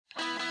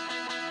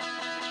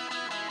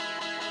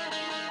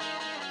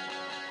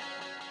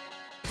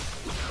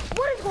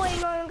What is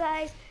going on,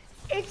 guys?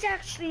 It's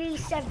actually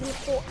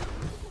 7:04.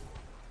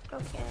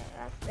 Okay,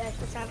 that's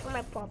the time for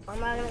my pop. I'm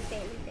not gonna say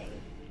anything.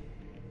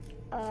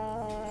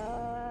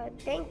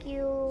 Thank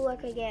you. I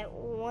could get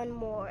one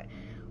more.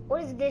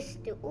 What does this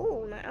do?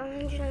 Ooh,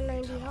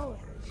 190 health.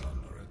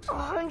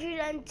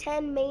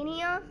 110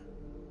 mania?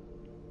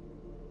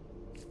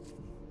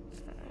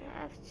 I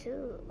have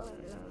two. Oh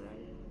no,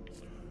 man.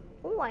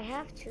 Oh, I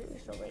have two.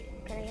 So wait,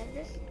 can I have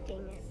this?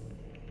 Dang it.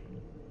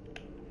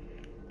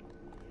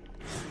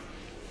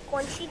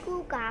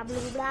 Konchiku ka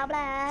blah blah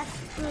blah.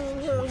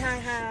 Ha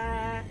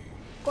ha.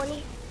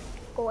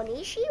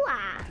 Konnichiwa.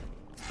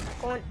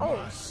 Oh.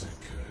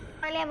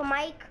 Finally have a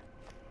mic.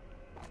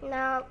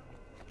 No.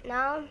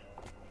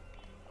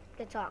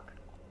 Good talk.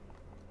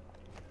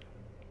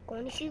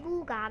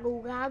 Konnichiwa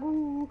gagu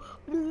gagu.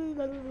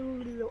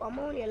 I'm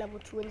only a level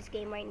 2 in this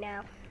game right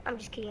now. I'm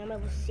just kidding. I'm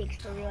level 6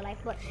 for real life,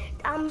 but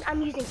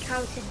I'm using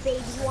counters,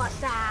 baby.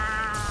 What's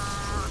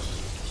up?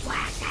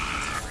 What's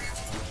up?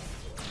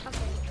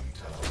 Okay.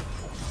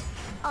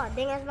 Oh,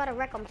 dang! I was about to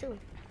wreck him too.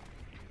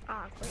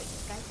 Oh, great,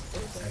 guys.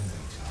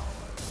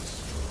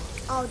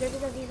 Oh, just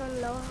because he's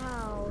on low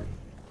health.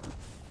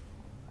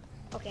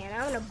 Okay, and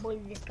I'm gonna bully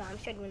this guy. I'm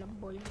sure I'm gonna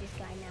bully this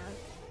guy now.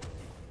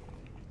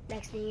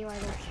 Next thing you know, I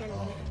go kill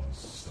him.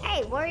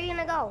 Hey, where are you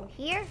gonna go?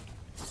 Here?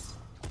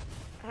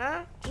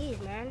 Huh? Jeez,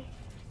 man.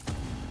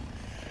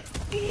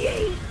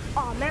 Yay!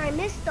 Oh man, I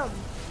missed him.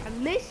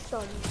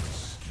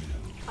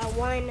 I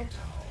won.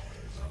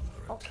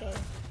 Okay.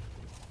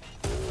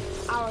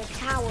 Our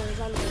tower is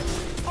under.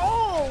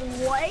 Oh,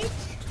 what?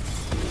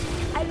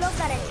 I love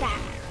that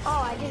attack.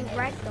 Oh, I just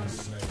wrecked them.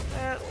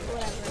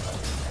 Whatever.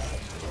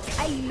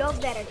 I love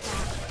that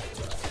attack.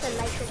 That's a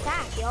nice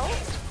attack, yo.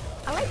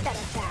 I like that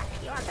attack.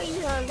 Yo, I thought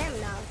you were on them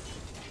now.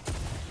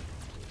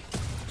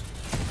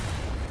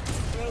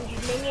 And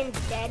your minion's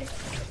dead.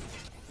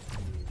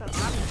 So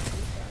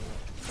obviously,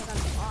 because I'm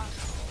the boss.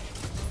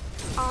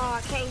 Oh,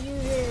 I can't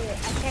use it.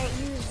 I can't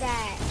use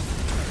that.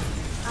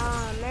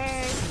 Oh,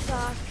 man,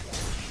 sucks.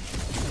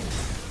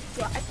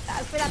 So,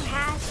 for the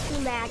past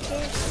 2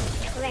 matches,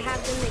 because I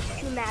have done like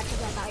 2 matches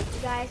about you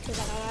guys, because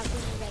I don't have to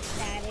be like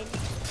savage.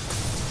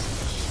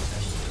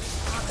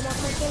 Oh, come on,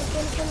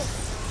 kill it.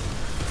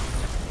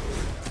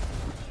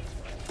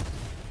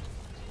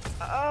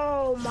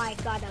 Oh my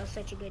god, that was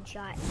such a good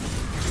shot.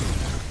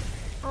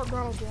 Oh,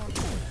 bro,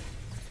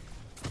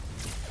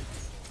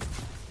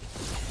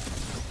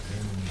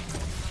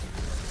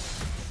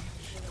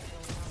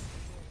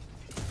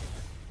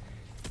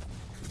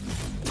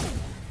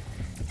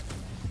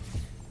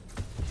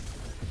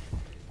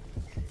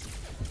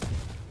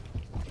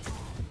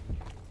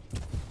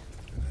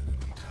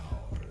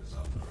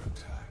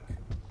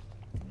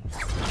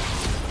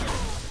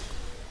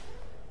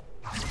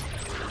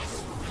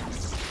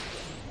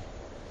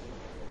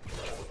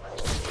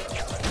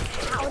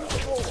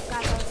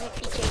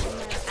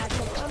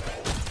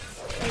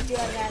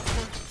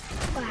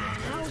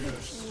 How did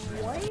she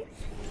what?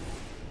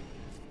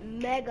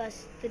 Mega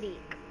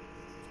streak.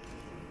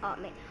 Oh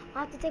man,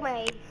 I'll have to take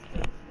my.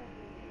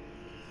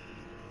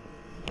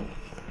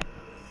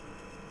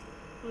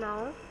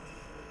 No.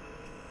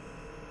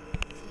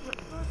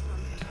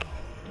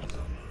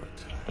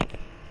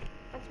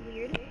 That's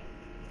weird.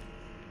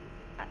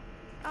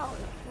 Oh,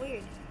 that's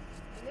weird.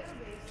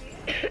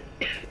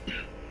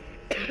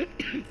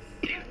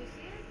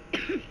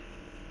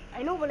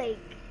 I know, but like,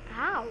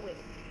 how?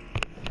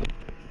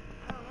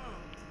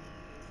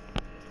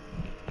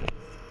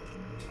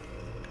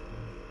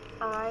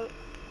 Alright,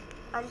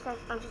 I'm just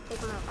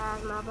taking my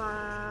asthma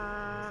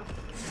bomb.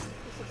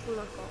 16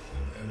 level.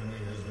 Enemy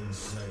has been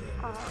slain.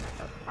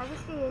 I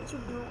just figured you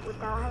do it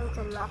without having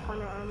to lock on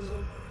the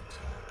enemy.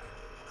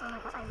 Oh my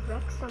god, I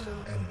wrecked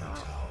someone.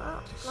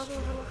 Level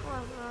 24,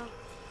 bro.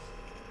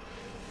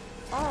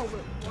 Oh,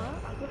 wait, what?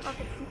 I give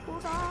other people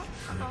that?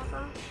 That's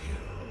awesome.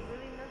 There's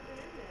really nothing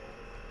in there.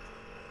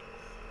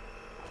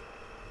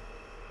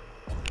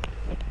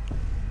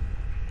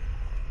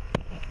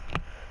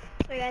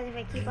 So guys, if I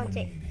keep on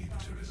taking...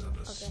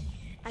 Okay.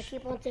 I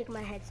keep on taking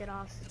my headset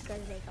off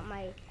because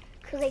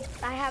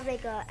I have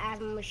like a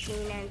asthma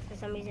machine, and for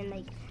some reason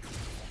like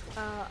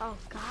oh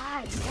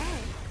god,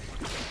 man.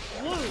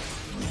 Win.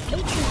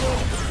 Hate you, win.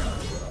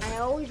 I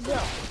always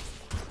will.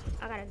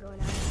 I gotta go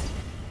now.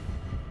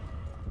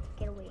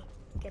 Get away.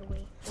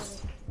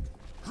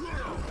 You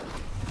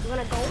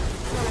wanna go?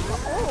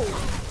 Oh!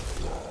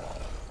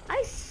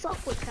 I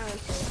suck with counters.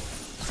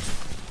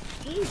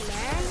 Jeez,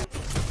 man.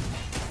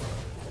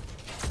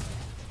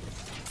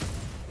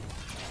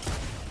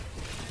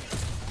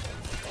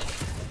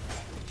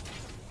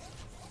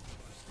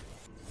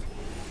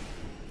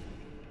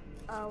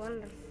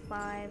 One to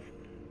 5.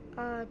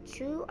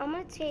 2. I'm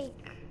gonna take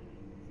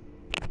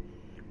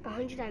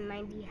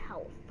 190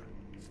 health.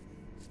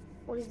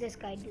 What does this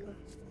guy do?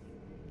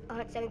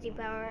 117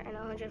 power and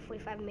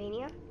 145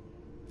 mania.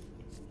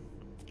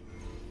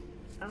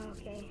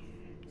 Okay.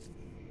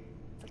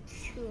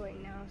 2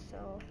 right now,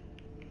 so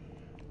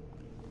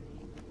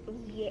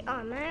yeah.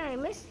 Oh man, I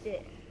missed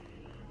it.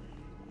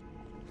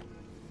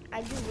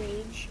 I do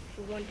rage, if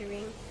you're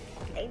wondering.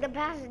 Like the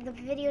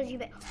videos you've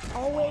been.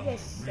 Oh wait a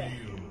sec.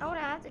 I would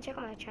have to check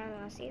on my channel.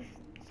 I'll see if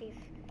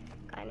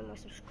got any more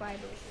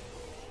subscribers.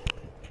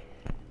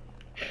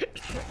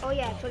 Oh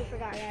yeah, I totally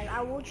forgot, guys.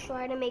 I will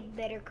try to make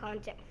better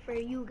content for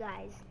you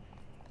guys.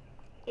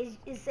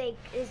 It's like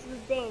it's the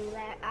thing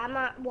that I'm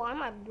not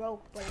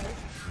broke, but like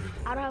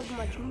I don't have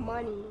much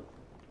money.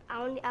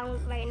 I don't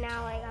right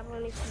now, like I've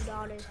only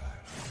 $2.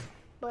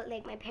 But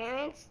like my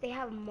parents, they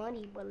have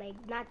money, but like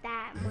not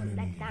that much,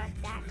 like not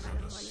that kind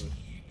of money.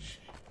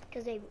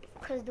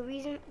 Cause the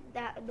reason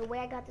that the way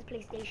I got this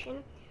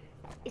PlayStation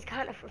is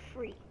kind of for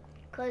free.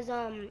 Cause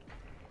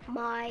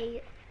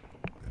my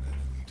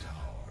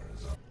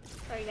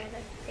sorry guys, I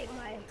have to take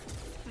my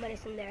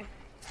medicine there.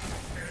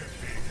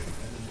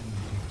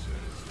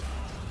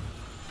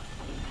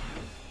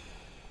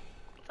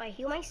 So I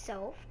heal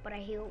myself, but I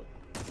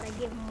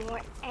give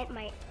more at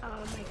my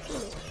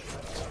teammates.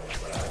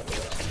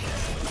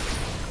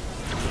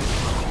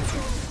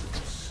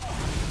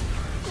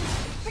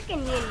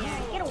 Freaking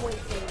minion, get away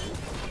from me.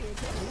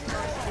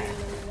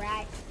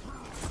 Rat.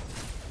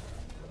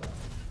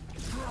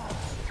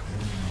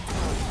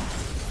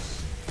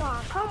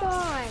 Oh, come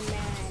on,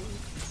 man.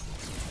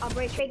 I'll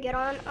break straight, get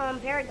on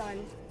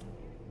Paragon.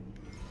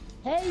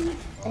 Hey.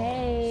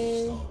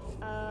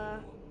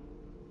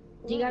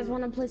 Do you guys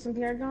want to play some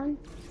Paragon?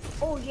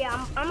 Oh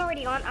yeah, I'm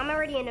already on. I'm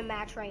already in a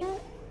match right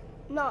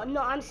now.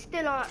 No, I'm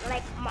still on.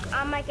 Like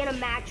I'm like in a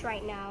match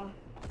right now.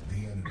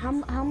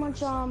 How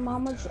much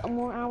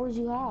more hours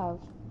you have?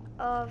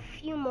 A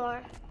few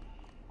more.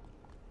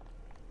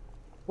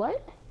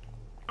 What?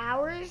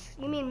 Hours?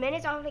 You mean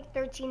minutes? I have like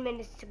 13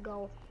 minutes to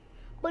go.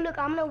 But look,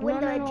 I'm gonna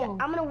win I'm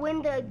gonna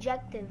win the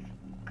objective,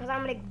 cause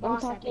I'm like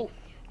boss at it.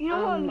 You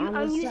know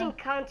I'm using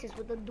Countess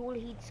with the dual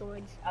heat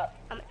swords.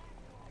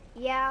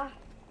 Yeah.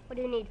 What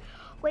do you need?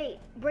 Wait,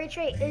 Bray,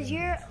 is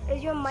your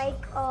mic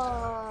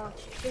have,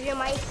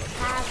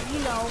 you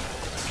know,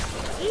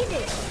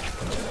 easy?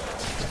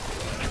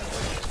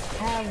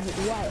 Have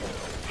what?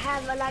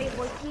 Have allow your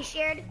voice to be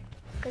shared?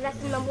 Cause that's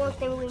the #1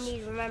 thing we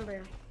need,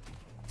 remember.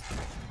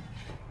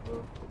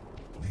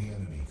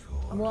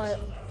 What?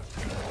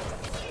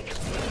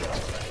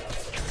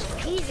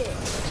 Jesus.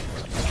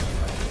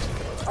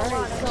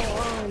 Alright, so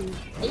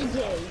AJ,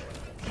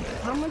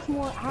 how much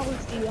more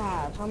hours do you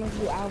have? How much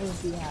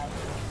hours do you have?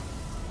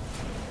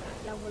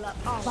 Level up.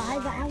 Oh,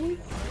 5 hours?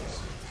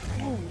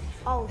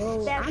 Oh,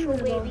 special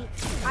baby.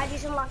 I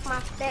just unlocked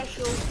my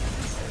special.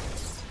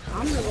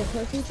 I'm gonna go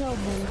play some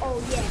Chosen.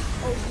 Oh yes,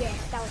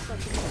 that was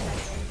such a good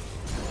special.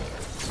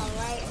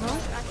 Alright, I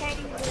can't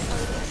even do it on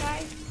you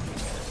guys.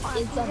 Oh,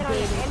 it's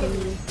updated for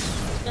me.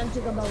 It's gonna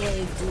take about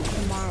like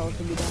tomorrow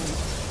to be done.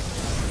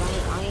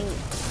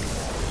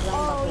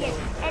 Oh yes,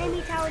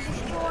 enemy tower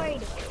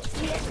destroyed.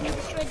 Yes, we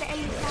destroyed the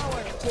enemy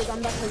tower. Dude, I'm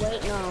about to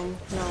wait. No.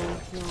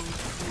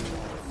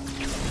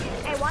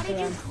 Hey, why did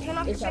you turn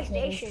off the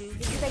PlayStation?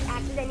 Did you like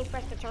accidentally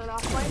press the turn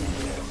off button?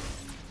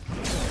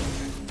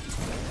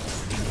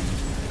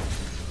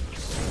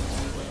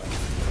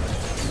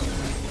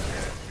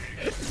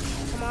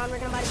 Come on, we're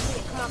gonna kill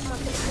it. Come on,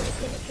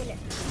 kill it.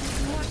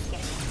 Come on,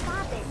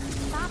 stop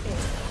it.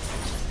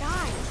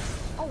 Die.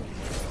 Oh.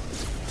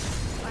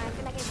 I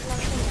feel like it's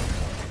another thing.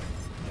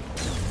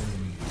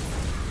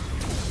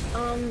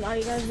 Are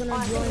you guys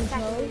gonna join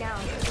Code? Are you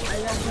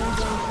guys gonna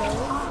join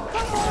Code?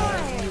 Come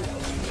on!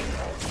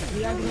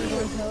 You guys gonna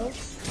join Code?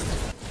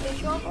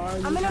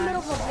 I'm in the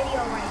middle of a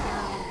video right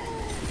now.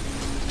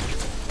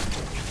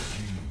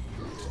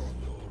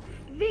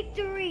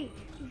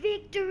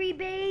 Victory,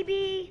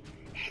 baby!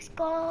 Let's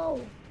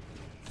go!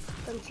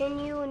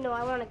 Continue? No,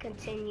 I want to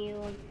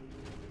continue.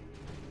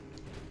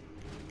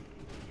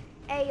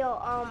 Hey, yo,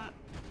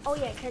 oh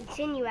yeah,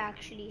 continue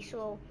actually.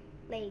 So,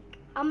 like,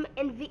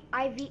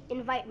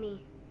 invite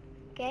me,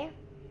 okay?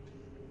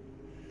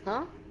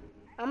 Huh?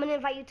 I'm gonna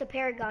invite you to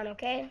Paragon,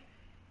 okay?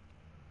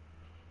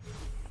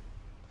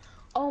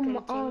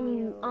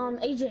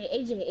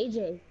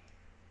 AJ.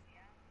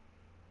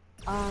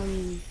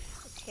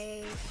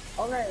 Okay.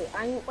 Alright,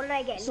 what did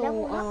I get? So,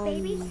 level up,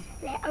 baby.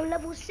 I'm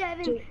level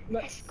 7. So,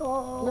 Let's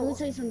go. Let me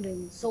tell you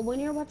something. So when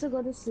you're about to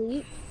go to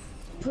sleep,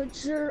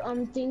 put your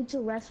thing to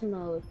rest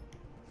mode.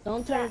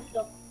 Don't turn.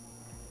 Yeah.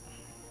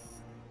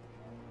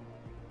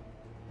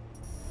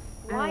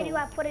 Why do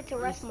I put it to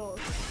rest mode?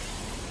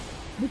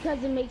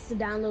 Because it makes the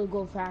download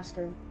go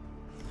faster.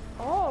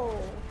 Oh,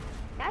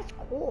 that's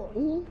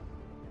cool.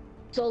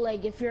 So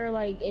like if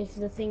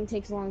the thing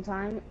takes a long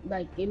time,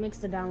 like it makes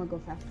the download go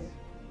faster.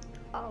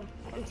 Oh,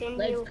 continue.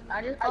 Like,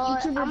 I'm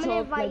gonna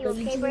invite you,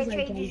 okay, Bray?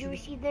 Did you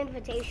receive the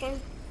invitation?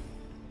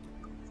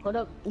 Hold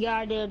up. Yeah,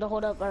 I did.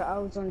 Hold up. I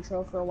was on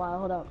trail for a while.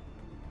 Hold up.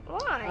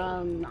 Why?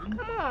 Come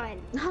on.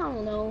 I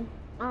don't know.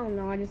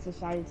 I just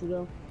decided to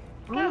go.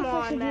 Come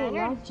on, man.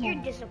 You're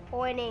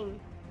disappointing.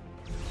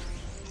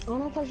 I don't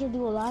know if I should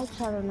do a live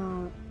chat or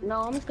not.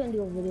 No, I'm just gonna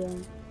do a video.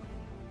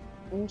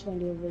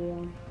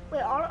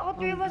 Wait, all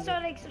three of us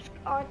are like,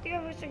 all three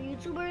of us are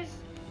YouTubers?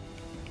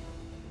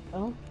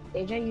 Oh,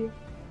 AJ, you.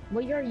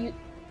 Well, you're you.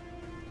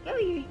 Yo,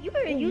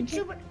 you're a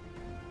YouTuber.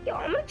 Yo,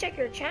 I'm gonna check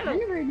your channel. I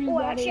never knew Oh,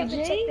 I that, actually have to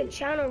AJ. check the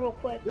channel real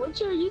quick. What's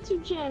your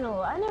YouTube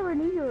channel? I never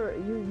knew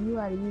you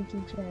had a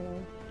YouTube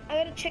channel.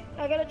 I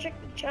gotta check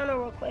the channel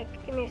real quick.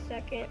 Give me a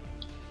second.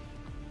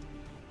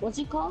 What's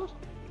it called?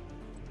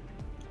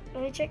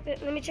 Let me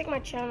check my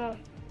channel.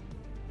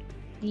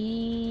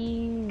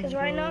 The. Cause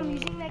right now I'm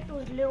using like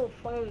those little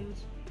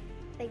phones.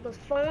 Like those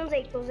phones,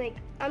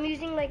 I'm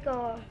using like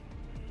a.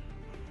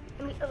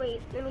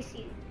 Let me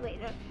see. Wait,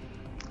 no.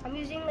 I'm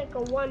using like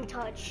a One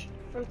Touch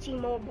from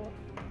T-Mobile.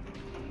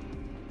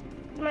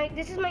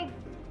 This is my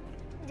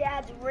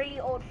dad's really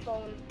old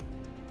phone.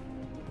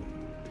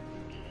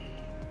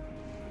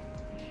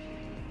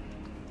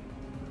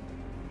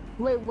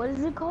 Wait, what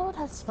is it called?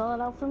 Spell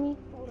it out for me.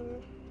 Polar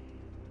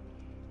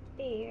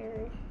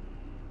bear.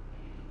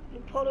 The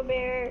polar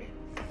bear.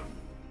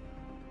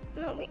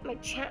 No, wait, my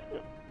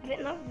channel.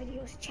 Not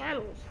videos,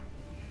 channels.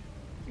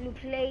 Blue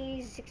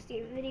plays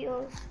 68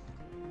 videos.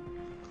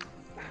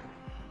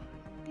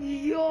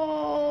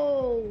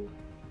 Yo!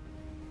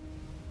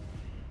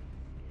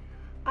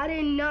 I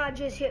did not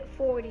just hit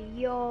 40.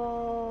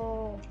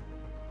 Yo!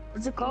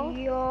 What's it called?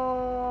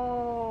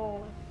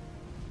 Yo!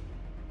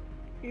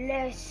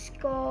 Let's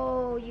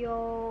go,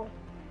 yo!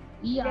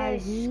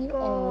 Let's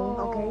go!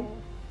 Okay.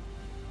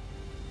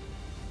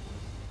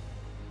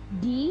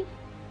 D.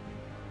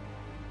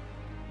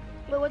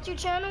 Wait, what's your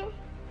channel?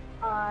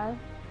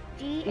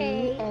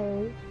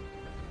 D-A.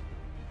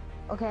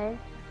 Okay.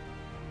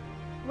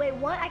 Wait,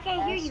 what? I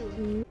can't hear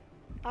you.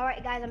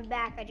 Alright, guys, I'm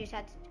back. I just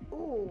had to.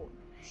 Ooh.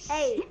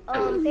 Hey,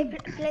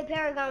 play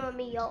Paragon with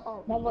me, yo.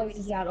 Oh, My voice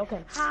is out.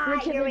 Okay.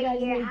 Hi, you're right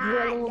here.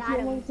 Hi, got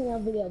him.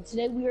 Video.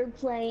 Today we are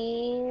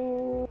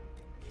playing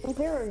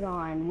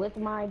Paragon with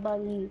my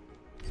buddy.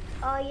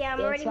 Oh yeah,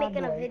 I'm already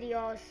making a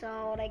video,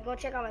 so like go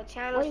check out my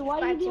channel. Wait, why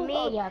you doing? Me.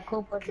 Oh yeah,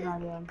 cool. Put it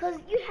on, yeah. Cause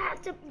you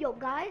have to, yo,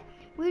 guys.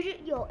 We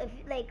should, yo, if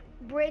like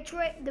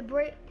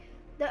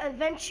the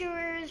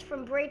adventurers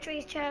from Bray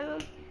Trey's channel.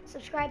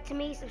 Subscribe to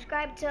me.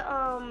 Subscribe to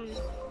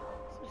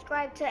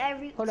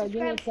every. Hold on,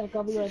 give me a sec.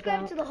 I'll be right subscribe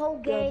back. to the whole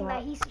gang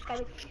that he's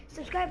subscribing.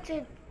 Subscribe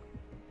to.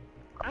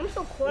 I'm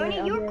so corny.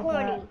 Yeah, You're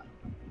corny.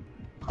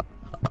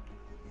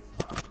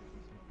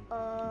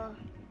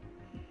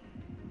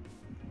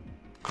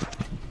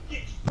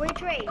 Bray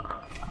Trey.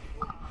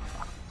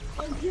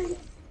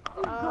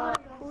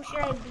 Who should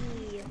I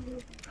be?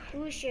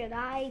 Who should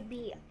I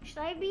be? Should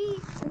I be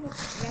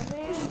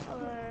Reverend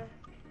or?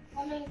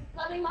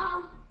 Coming,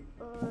 Mom.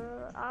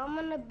 I'm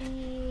gonna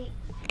be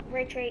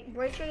Bray Trey.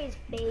 Bray Trey is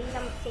phase.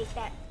 I'm gonna take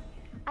that.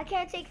 I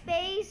can't take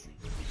phase.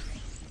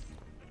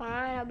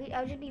 Fine.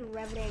 I'll just be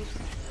Reverend.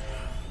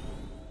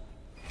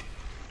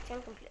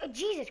 Oh,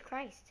 Jesus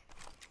Christ.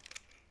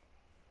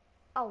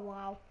 Oh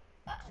wow.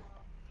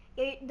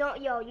 You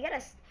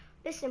gotta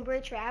listen,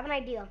 Bray Trey. I have an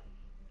idea.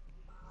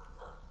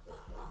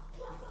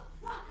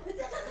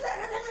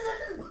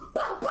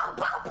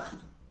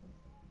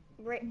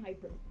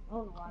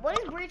 What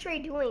is Bray Trey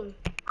doing?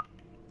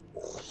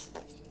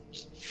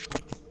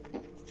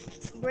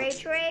 Bray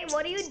Trey,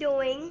 what are you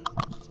doing?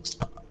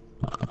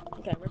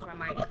 Okay, where's my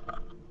mic?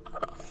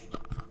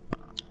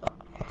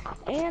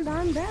 And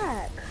I'm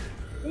back.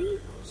 See?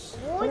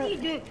 What are you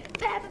doing?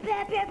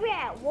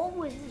 What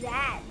was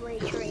that, Bray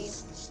Trey?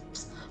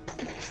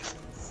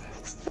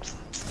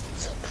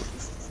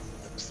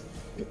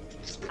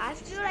 I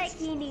feel like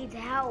he needs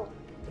help.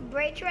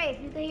 Bray Trey,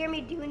 if you can hear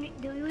me,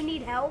 do you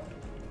need help?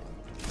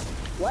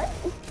 What?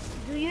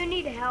 Do you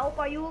need help?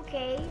 Are you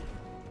okay?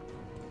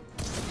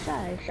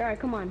 Shy,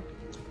 come on.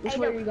 Which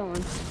way are we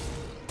going?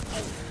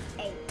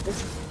 Hey.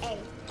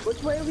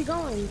 Which way are we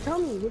going? Tell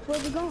me, which way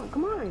are we going?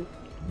 Come on.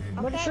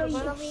 Okay, we're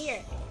going over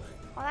here.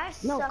 Oh, that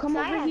sucks. No, come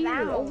over here.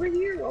 Ammo.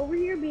 Over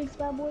here, big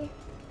fat boy.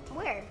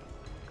 Where?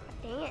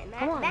 God dang it, man.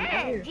 Come on,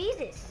 man,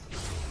 Jesus.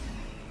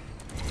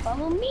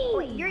 Follow me.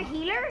 Wait, you're a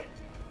healer?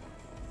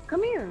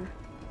 Come here.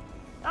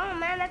 Oh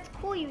man, that's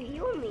cool. You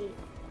heal me.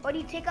 Or do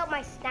you take out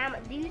my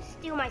stamina? Do you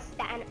steal my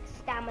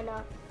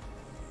stamina?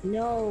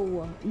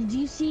 No. Do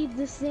you see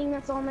this thing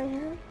that's on my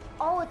head?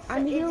 Oh, is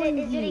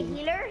it a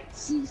healer?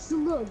 See, so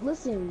look,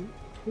 listen.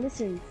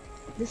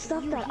 The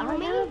stuff that I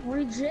have,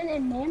 regen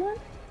and mana.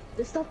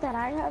 The stuff that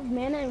I have,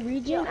 mana and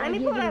regen. Yo, let me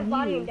put my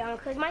volume down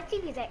because my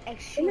TV is like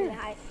extremely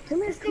high.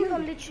 Come here.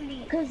 I'm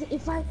literally. Because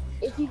if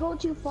you go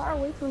too far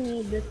away from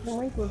me, the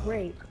link will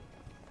break.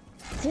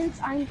 Since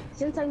I'm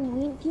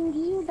linking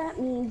you, that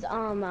means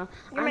I'm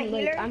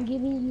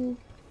giving you.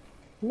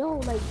 No,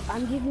 like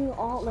I'm giving you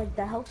all like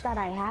the health that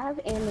I have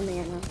and the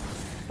mana.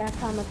 That's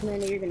how much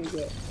mana you're gonna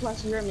get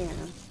plus your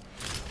mana.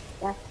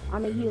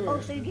 I'm a healer.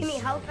 Oh, so you give me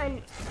health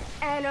and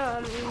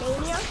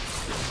mania?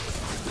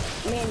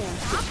 Mana.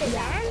 Stop it,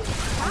 man.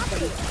 Stop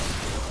it.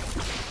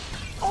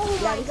 Oh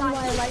Yeah, my this god. is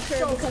why I like her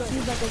so because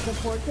she's like a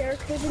support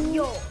character to me.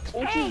 Yo,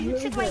 and hey, she's you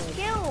really took my good.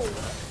 kill.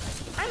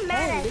 I'm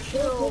mad at you.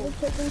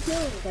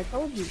 Kills, I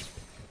told you.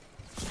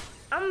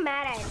 I'm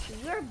mad at you.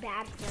 You're a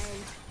bad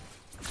friend.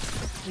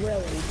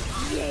 Really?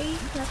 Yay.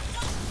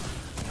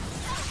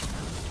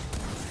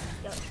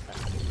 Yo,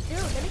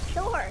 dude, let me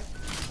kill her.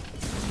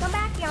 Come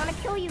back here. wanna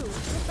kill you.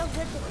 You're so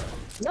good to me.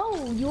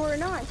 No, you are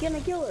not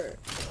gonna kill her.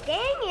 Dang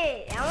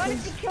it! I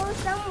wanted to kill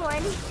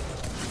someone.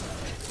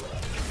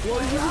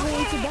 Well, you're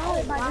going to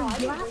die by wow, this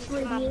blast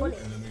radius.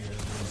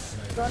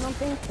 So I don't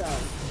think so.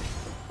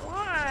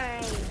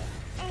 Why?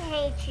 I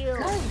hate you.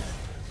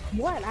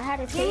 What? I had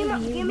to save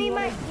you. Give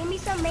me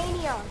some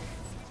mania.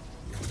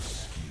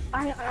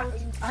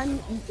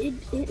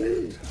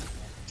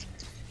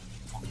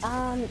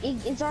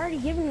 It's already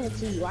giving it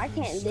to you. I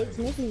can't. It's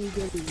making you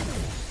give me.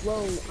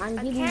 Well, I'm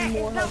giving you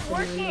more help. It's not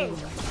working.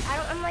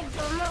 I'm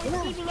not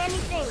receiving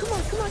anything. Come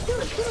on,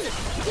 kill it.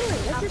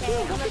 That's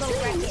okay, I'm gonna go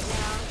wreck it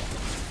now.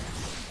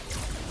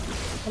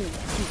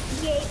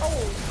 Yay!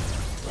 Oh.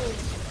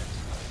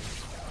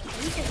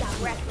 You just got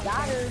wrecked.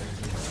 Got her.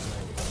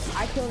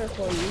 I killed her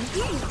for you.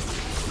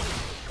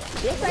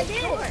 Yes, I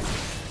did.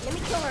 Let me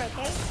kill her,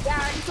 okay? Yeah, I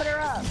already put her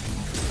up.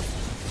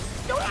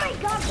 Oh my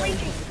God,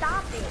 Rachel,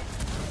 stop it!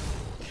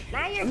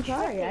 Now you're tripping.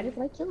 Sorry, I just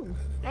like killing.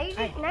 Now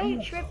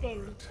you're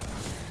tripping.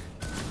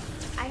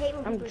 I hate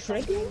when people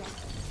start doing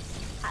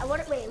that.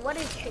 What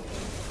is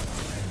tripping?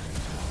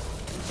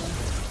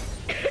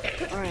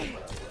 Alright.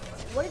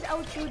 What is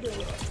L2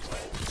 doing?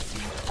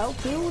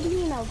 L2? What do you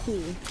mean L2?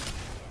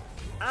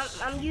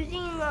 I'm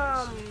using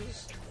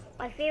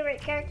my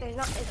favorite character. His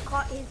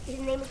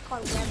name is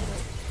called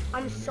Revenant.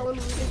 I'm so new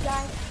to this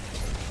guy.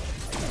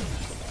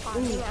 I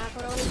don't even get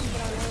on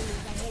enemies.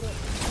 I hate it.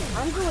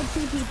 I'm good with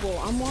 2 people.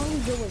 I'm more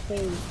good with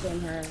FaZe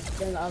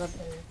than the other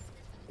player.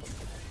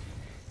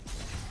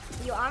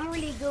 Yo, I'm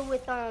really good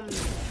with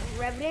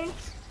Revenant,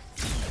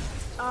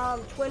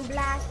 Twin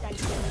Blast, and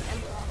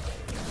Emperor.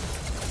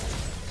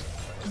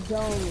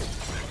 Don't.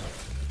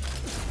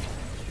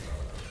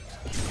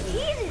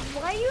 Jesus,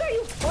 why are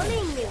you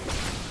pulling me?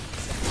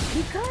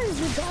 Because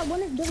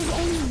there was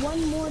only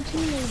one more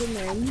teammate in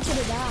there, and you could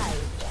have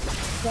died.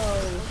 So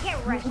get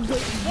wrecked. You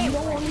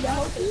don't want me to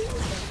help you?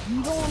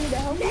 You don't want me to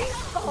help you? Let's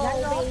go,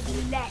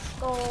 baby. Let's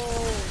go.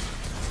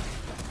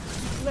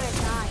 You're gonna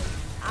die.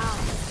 Ow.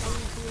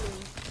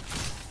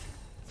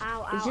 Ow.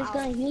 It's just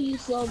gonna heal you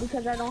slow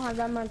because I don't have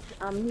that much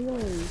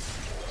healing.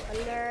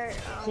 Alert.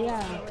 So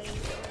yeah.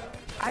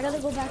 I gotta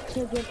go back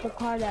to get the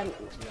car that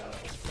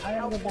I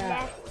gotta go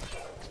back.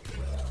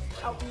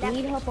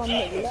 Need help on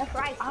the left.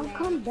 I'll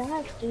come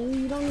back, dude.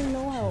 You don't need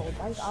no help.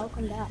 I'll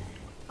come back.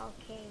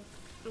 Okay.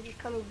 I'm just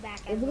coming back.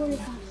 I'm just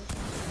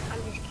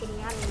kidding.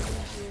 I don't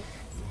need you.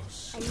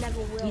 I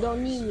never will. You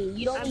don't need me.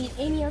 You don't need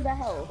any of the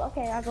help.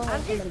 Okay, I'll go ahead.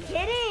 I'm just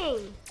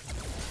kidding.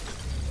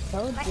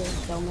 So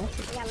just so much.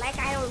 Yeah, like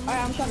I don't need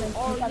I'm coming.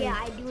 Oh yeah,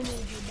 I do need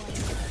you,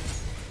 buddy.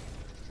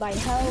 Like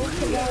help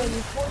today,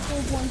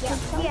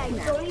 14.6. Yeah,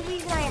 the only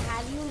reason I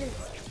have you is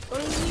the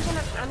only reason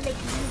I'm like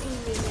using you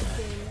in this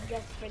game is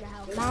just for the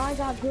help. Now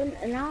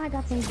I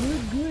got some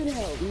good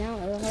help. Now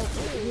it'll help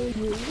you a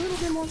little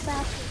bit more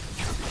faster.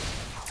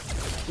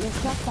 The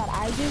stuff that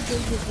I do is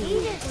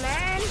Jesus,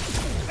 man.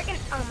 Freaking,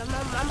 I'm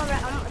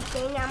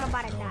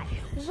about to die.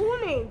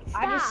 Woman,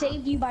 stop. I just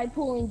saved you by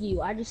pulling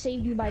you.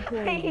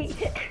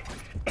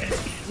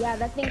 Yeah,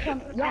 that thing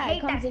comes. Yeah,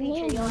 it comes in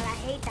handy. I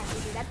hate that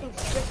feature. That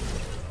thing's tricky.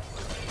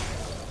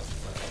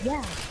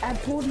 Yeah, I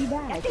pulled you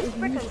back. If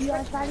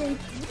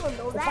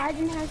I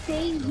didn't have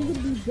FaZe, you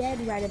would be dead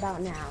right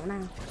about now.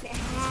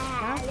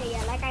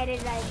 Yeah, like I did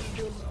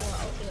before.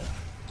 Okay.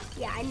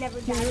 Yeah, I never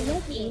died. You're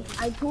lucky.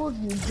 I pulled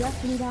you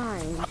just in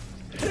time.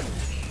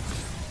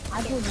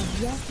 Dang,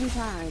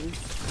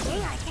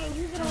 I can't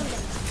use it on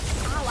them.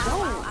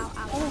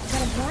 Ow. Oh,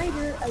 got a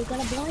blinder.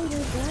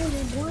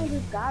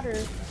 Got her.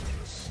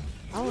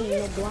 I don't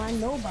even blind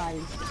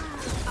nobody.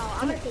 Oh,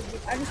 I'm gonna take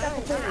this. I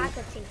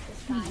could take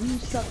this guy. You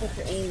suck with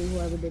your aim,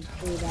 whoever did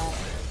do that.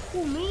 Who,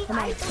 me?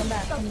 I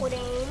suck with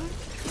aim.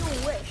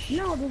 You wish.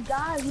 No, the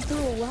guy who threw a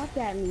rock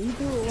at me.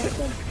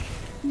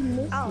 He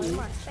missed me.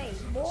 My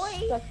face, boy.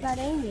 Suck that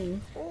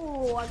aiming.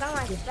 Oh, I got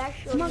my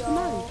special, Come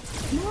on.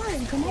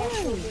 Come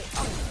on.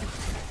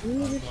 You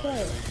need to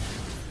stay.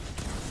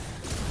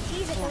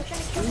 Jesus, I'm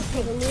trying to kill this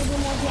thing. A little bit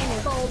more damage.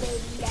 Let's go,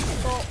 baby. Let's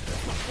go.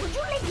 Would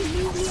you like to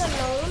leave me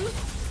alone?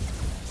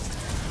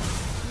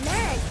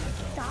 Man,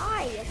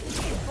 die. You're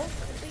supposed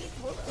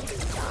to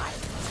die.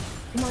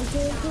 Come on,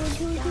 kill. Come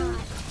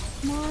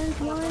on.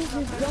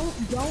 Just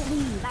don't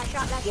leave. Last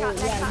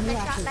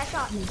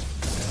shot.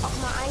 Oh,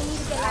 come on, I need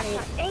to get last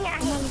shot. Dang it, I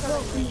hate so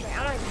much.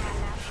 I don't even have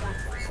last shot.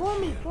 Pull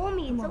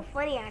me. It's so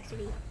funny,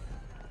 actually.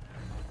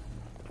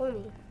 Pull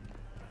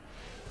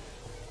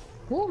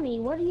me.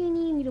 What do you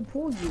need me to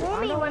pull you? Pull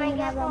me when I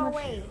get far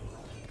away.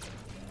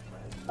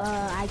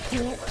 I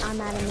can't.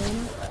 I'm at a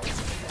min.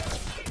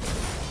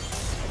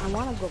 I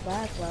want to go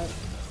back, but...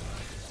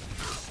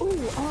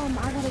 Ooh,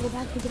 I gotta go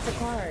back to get the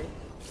card.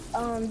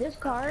 This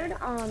card,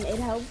 it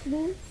helps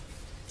me.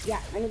 Yeah,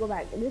 let me go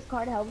back. This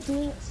card helps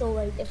me, so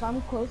like, if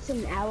I'm close to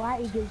an ally,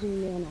 it gives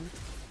me mana.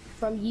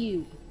 From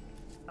you.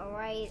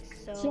 Alright,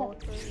 so,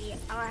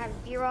 I have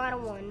 0 out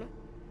of 1.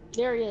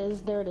 There it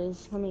is.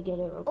 Let me get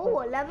it real quick.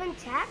 Oh, 11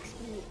 attack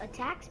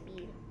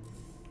speed.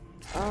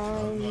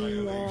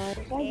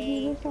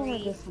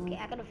 Okay,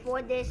 I can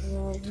afford this.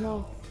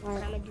 No. But I'm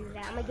gonna do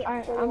that. I'm gonna get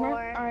Alright, 4.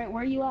 Alright,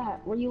 where you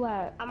at? Where you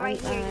at? I'm right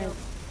here, yo.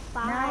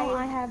 5. Now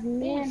I have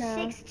mana.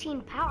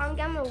 16 power. I'm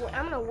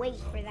gonna wait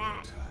for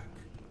that.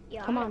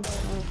 Yo, Come on.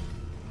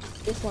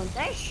 This one. Did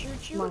I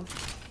shoot you? Come on.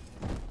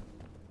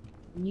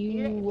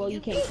 You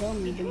can't kill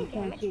me, but you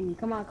can't kill me.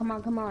 Come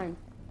on.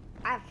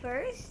 At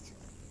first,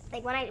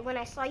 like when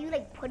I saw you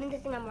like putting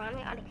this thing around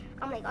me,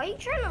 I'm like, are you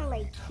trying to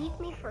like keep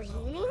me for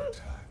healing?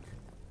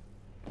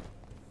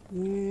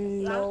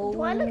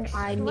 No,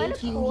 I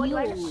make you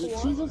heal.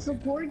 She's a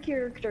support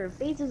character.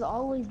 Faith has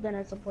always been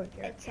a support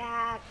character.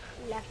 Attack,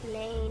 left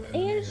lane.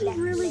 And she's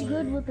really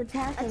good with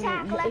attacking.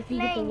 Attack left if you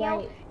get the lane,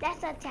 right. yo.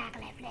 That's attack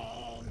left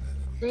lane.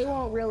 They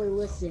won't really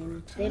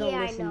listen. They don't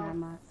listen that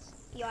much.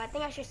 Yo, I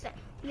think I should say.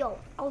 Yo,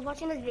 I was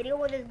watching this video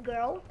with this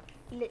girl,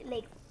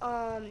 like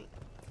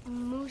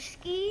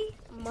Musky,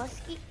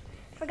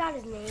 forgot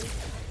his name,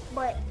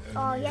 but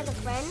he has a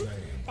friend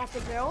that's a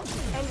girl,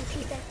 and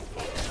she said,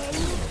 "Can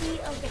you be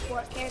a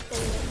support character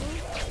with me?"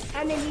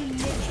 And then he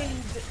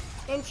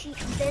literally,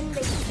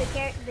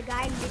 the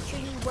guy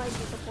literally was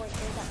the support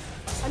character,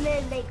 and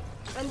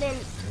then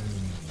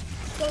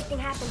same thing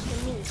happened to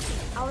me.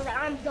 I was like,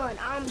 I'm done.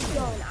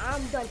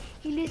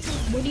 He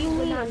listened. What do you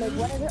mean? Like,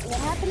 what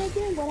happened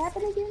again?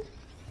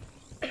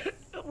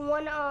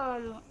 One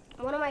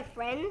of my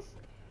friends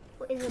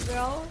is a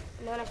girl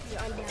known as the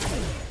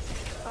Undying.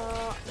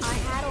 I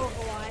had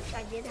Overwatch.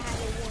 I did have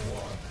it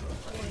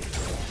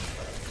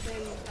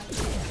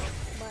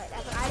but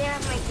I didn't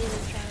have my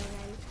gaming channel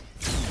then.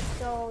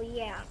 So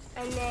yeah,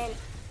 and then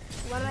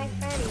one of my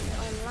friends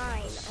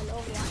online on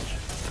Overwatch.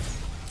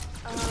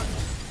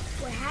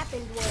 What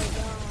happened was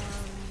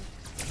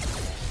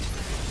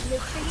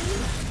literally.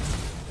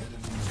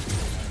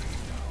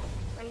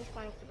 I need to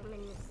find a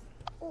minute.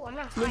 Oh, I'm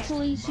not high.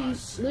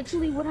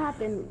 Literally what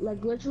happened?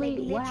 Like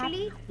literally what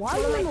happened? Why are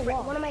you on the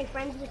wall? One of my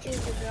friends, which is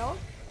the girl,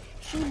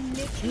 she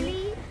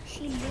literally,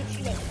 she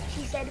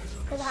said,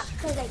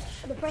 cause like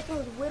the person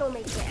was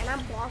Widowmaker, and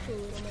I'm bossing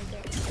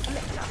Widowmaker. I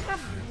mean, not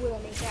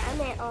Widowmaker. I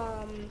meant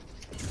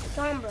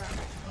Sombra.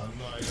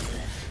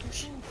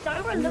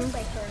 Sombra looks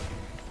like her.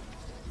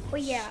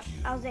 But yeah,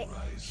 I was like,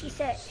 she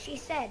said,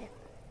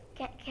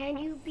 can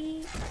you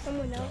be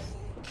someone else?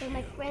 Because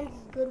my friend's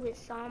good with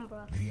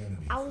Sombra.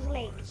 I was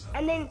like,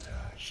 and then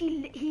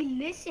he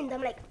listened.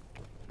 I'm like,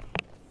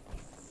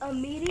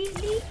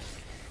 immediately,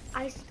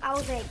 I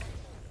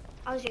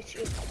was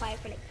just quiet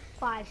for like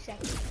 5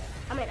 seconds.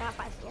 I mean, not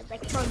 5 seconds,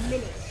 like for a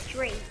minute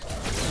straight.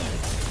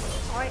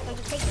 All right, I'm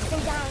gonna take this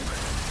thing down.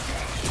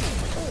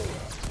 Oh.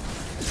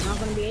 Not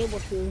gonna be able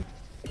to.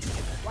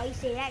 Why you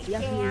say that?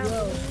 Yes, you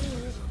will.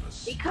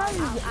 Because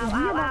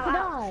you're about to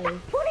die. Stop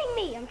putting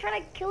me! I'm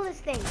trying to kill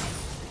this thing.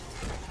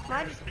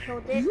 I just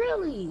killed it.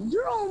 Really?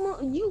 You're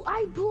almost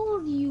I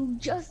pulled you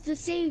just to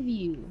save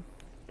you.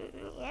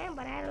 Yeah,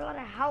 but I had a lot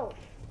of health.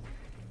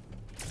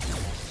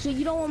 So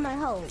you don't want my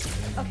help?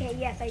 Okay,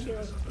 yes I do.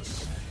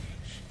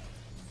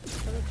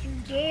 Don't you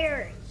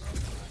dare!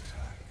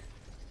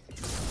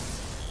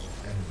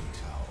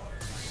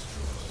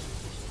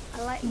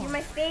 You're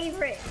my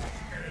favorite.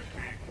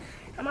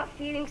 I'm not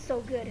feeling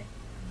so good.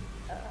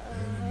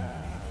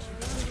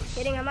 Just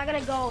kidding, I'm not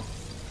gonna go. I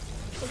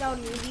think I'll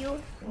leave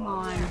you. Come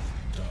on.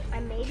 I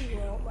maybe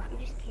will, but I'm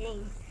just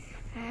kidding.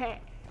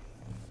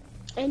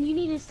 And you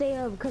need to stay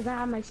up because I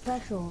have my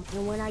special.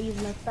 And when I use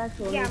my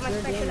special, yeah, my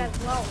special as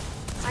well.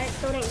 I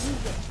still didn't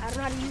use it. I don't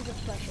know how to use the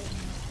special.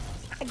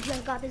 I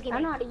just got this game. I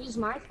know how to use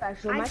my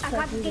special. My special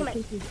got this game like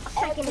a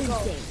second ago.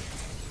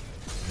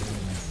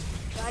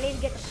 So I need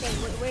to get the Faye.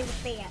 Where's the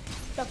Faye at?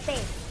 The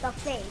Faye.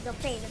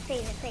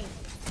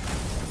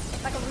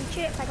 If I can reach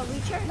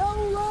it, No,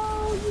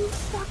 you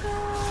sucker!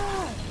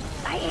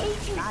 I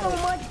hate you so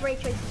much,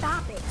 Rachel.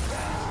 Stop it.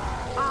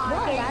 What?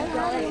 I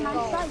had it in my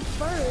sight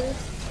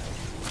first.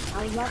 I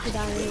was about to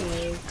die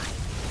anyways.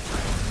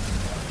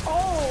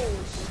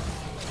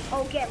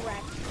 Oh, get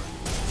wrecked.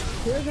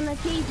 Here's an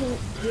occasion.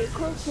 Get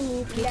close to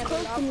me. Get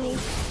close to me.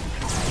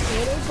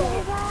 Here they go.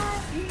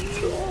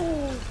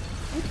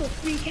 What the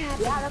freak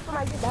happened? Yeah, that's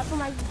what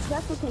my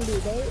special can do.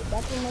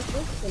 That's what my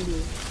special can do.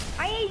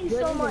 I hate you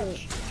so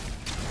much.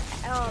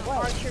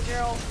 Archer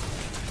girl.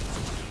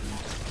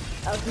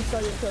 Oh, she's so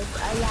close.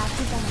 Yeah,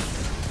 she's gonna.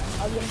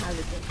 Oh, you're gonna have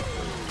it.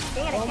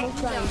 Dang it, I can't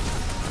use them.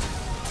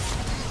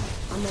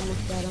 I'm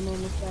almost dead.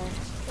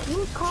 You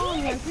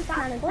calling me?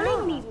 Stop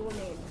pulling me,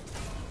 woman.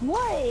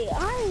 What?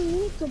 I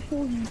need to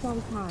pull you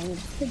sometimes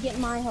to get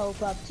my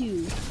health up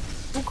too.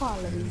 Who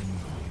calling me?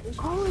 Who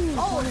calling me?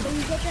 Oh, so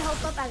you get your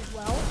health up as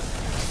well?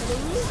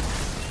 Really?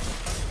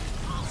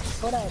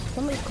 Hold up,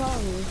 somebody's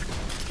calling me.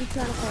 Who's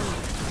trying to call me?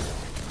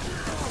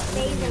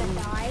 Faye's gonna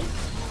die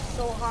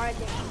so hard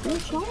that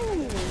who's calling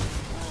me?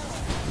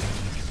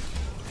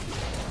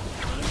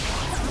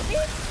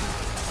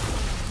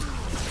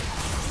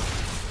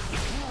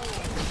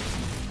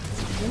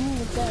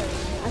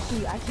 I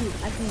see.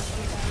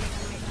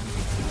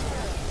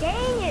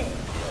 Dang it!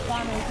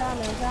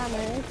 Coming.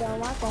 It's a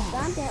walk on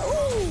content.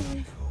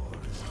 Ooh!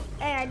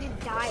 Hey, I just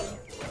died.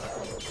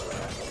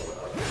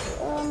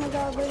 Oh my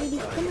god, baby,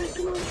 come on,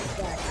 come on.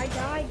 I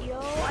died, yo.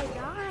 I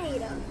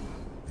died.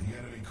 The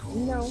enemy calls.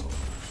 No.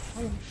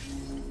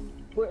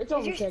 It's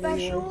Is your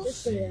special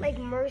special? like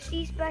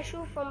Mercy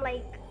special from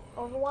like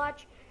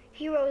Overwatch?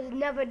 Heroes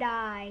never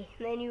die.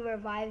 And then you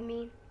revive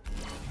me.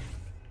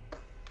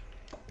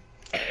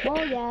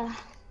 Well, yeah.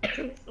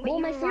 Well,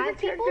 my favorite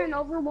people? character in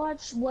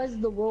Overwatch was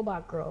the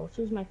robot girl.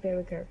 She was my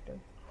favorite character.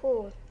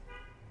 Who?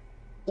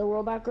 The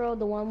robot girl,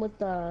 the one with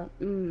the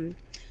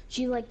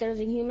she like there's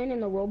a human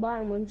and the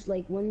robot, and when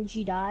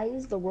she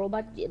dies, the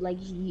robot like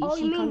she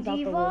comes out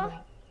the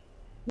robot.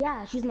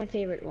 Yeah, she's my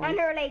favorite one. And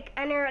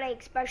her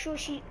like special,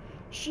 she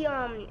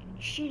throws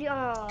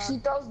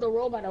the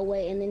robot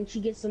away, and then she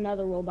gets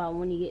another robot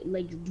when you get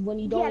when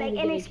you don't even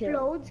and get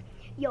explodes. Killed.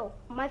 Yo,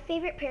 my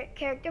favorite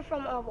character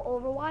from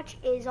Overwatch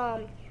is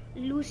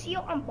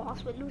Lucio. I'm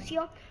boss with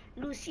Lucio.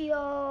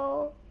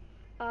 Lucio,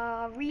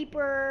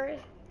 Reaper,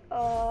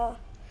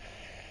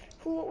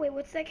 wait,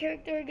 what's that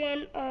character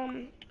again?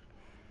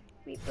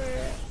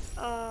 Reaper,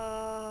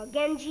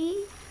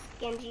 Genji.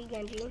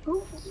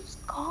 Who's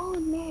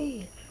calling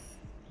me?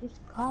 She's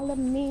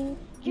calling me.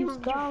 Your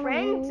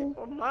friend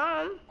or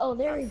mom? Oh,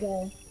 there we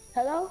go.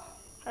 Hello?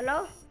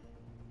 Hello?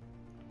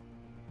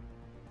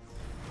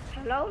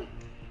 Hello?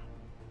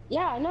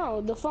 Yeah,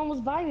 no, the phone was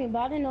by me, but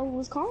I didn't know who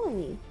was calling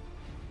me.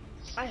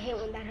 I hate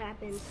when that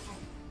happens.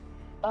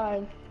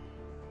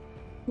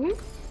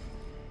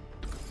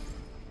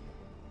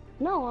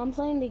 No, I'm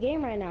playing the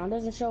game right now. It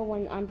doesn't show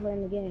when I'm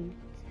playing the game.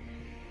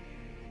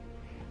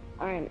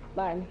 Alright,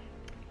 bye.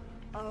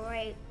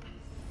 Alright.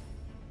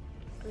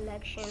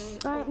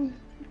 Collection.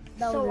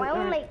 So I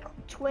own like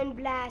Twin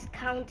Blast,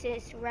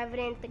 Countess,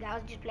 Revenant. The guy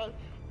was just playing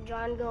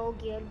Drongo,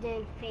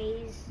 Gildan,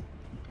 FaZe.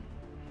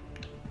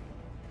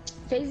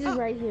 FaZe is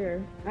right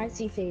here. I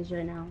see FaZe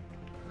right now.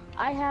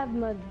 I have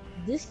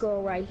this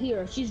girl right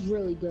here. She's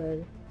really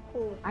good.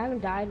 Cool. I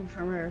haven't died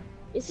from her.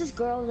 It's this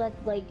girl that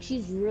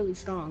she's really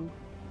strong.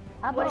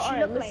 How about, what does she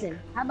look like?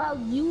 How about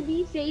you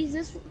be FaZe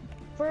this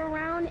for a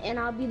round and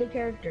I'll be the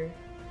character,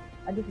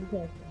 a different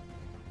character.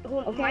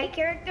 Who, okay? My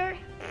character?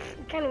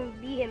 You can't even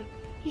beat him.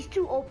 He's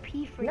too OP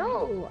for you.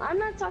 No, I'm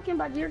not talking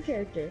about your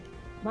character.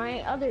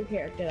 My other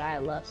character that I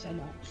love so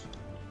much.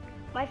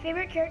 My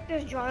favorite character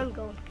is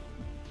Drongo.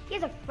 He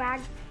has a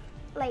frag,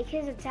 like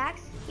his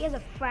attacks. He has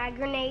a frag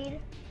grenade.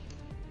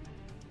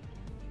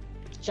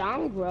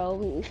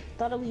 Drongo?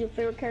 Thought it was your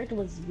favorite character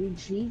was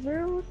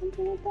Retriever or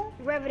something like that?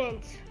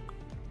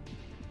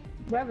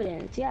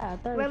 Revenant, yeah. I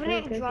thought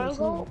Revenant,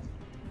 Drongo,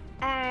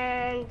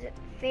 and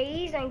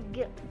FaZe,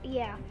 and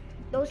yeah,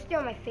 those three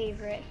are my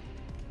favorite.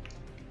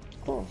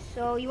 Cool.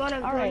 So you want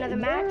to do another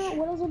match?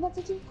 What else am I about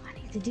to do? I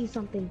need to do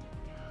something.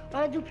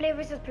 Want to do player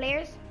versus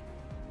players?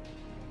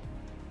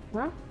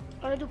 Huh?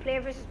 Want to do player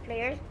versus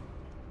players?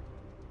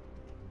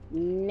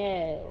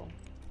 No.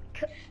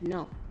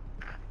 No.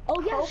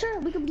 Oh yeah, sure.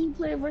 We can do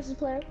player versus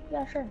player.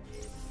 Yeah, sure.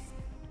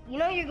 You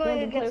know you're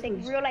going against like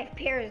real life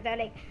players that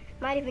like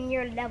not even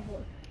your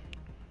level.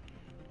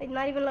 Like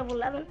not even level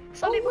 11.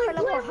 Some people are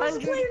level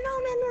 100.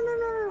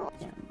 No.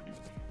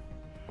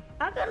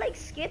 I could like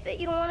skip it.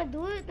 You don't want to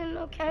do it, then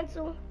no,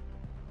 cancel.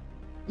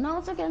 No,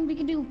 it's okay. We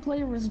can do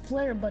player versus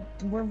player, but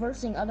we're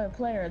versing other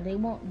player. They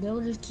won't.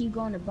 They'll just keep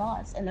going to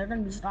boss, and they're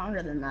gonna be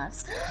stronger than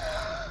us.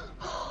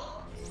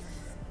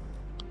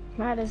 I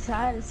had to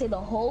say the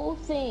whole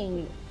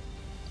thing,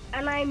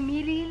 and I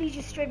immediately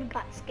just straight up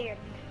got scared.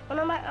 When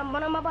I'm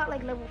about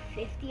like level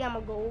 50, I'm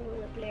gonna go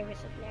with player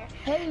versus player.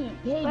 Hey,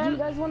 do you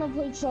guys want to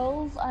play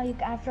Trove?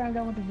 After I'm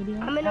done with the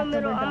video. I'm in the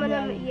middle. I'm in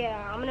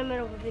the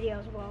middle of the video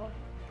as well.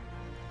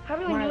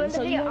 Probably when you end the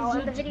video, I'll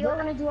end the video. We're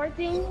gonna do our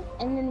thing,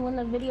 and then when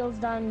the video's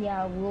done,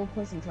 yeah, we'll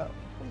play some Trove.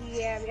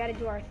 Yeah, we gotta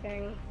do our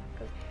thing.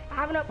 Cause I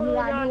haven't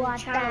uploaded on the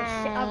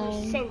channel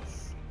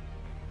since.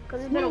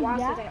 Cause it's been a while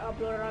since I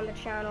uploaded on the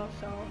channel,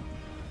 so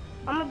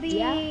I'm gonna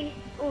be.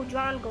 Oh,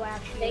 Drongo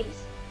actually.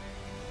 FaZe.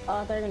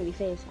 Oh, they're gonna be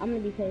FaZe. I'm gonna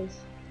be FaZe.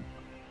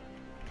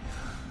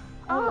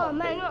 Oh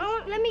man,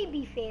 no, let me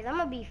be FaZe. I'm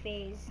gonna be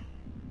FaZe.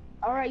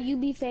 All right, you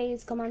be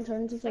FaZe. Come on,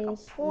 turn to FaZe. I'll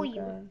pull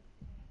you.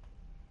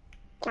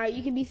 All right,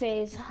 you can be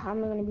FaZe.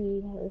 I'm gonna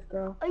be this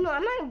girl. Oh no,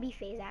 I'm not gonna be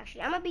FaZe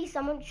actually. I'm gonna be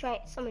someone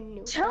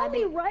new. Tell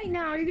me right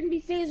now, are you gonna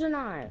be FaZe or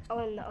not?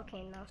 Oh no,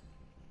 okay, no.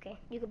 Okay,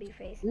 you could be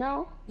FaZe.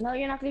 No,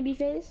 you're not gonna be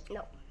FaZe.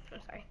 No, I'm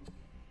sorry.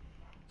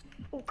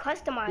 Oh,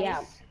 customize.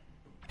 Yeah.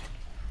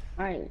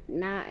 All right,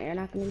 nah, you're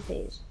not gonna be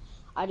FaZe.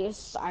 I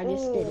just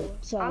did it.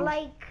 So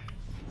I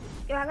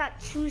got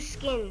 2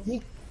 skins.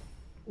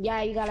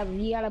 Yeah, you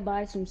gotta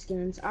buy some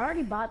skins. I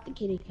already bought the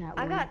kitty cat one.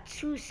 I got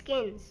 2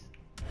 skins.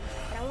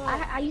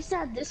 I used to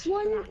have this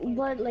one,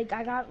 but like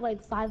I got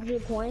like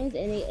 500 coins,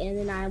 and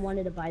then I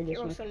wanted to buy this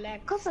one.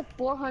 It costs like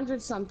 400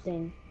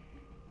 something.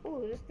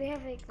 Oh, they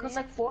have like. Costs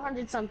like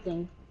 400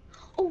 something.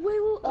 Oh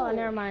wait, oh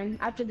never mind.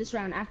 After this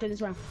round.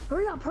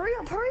 Hurry up!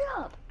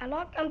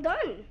 I'm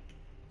done.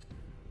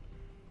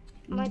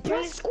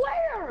 Press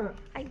square.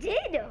 I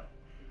did.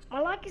 My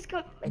lock is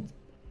coming.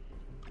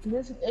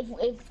 This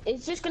if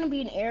it's just gonna be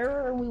an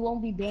error and we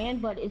won't be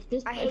banned, but if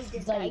this I hate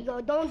this guy.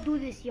 Yo, don't do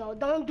this, yo.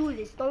 Don't do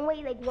this. Don't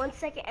wait like 1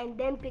 second and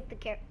then pick the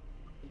character.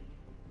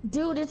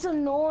 Dude, it's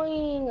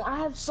annoying. I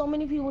have so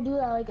many people do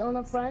that, like on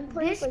the front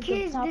place.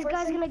 This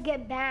guy's gonna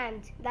get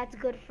banned. That's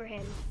good for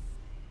him.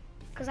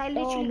 Cause I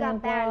literally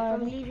got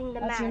banned from leaving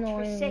the match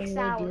for 6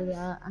 hours. Do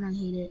that, and I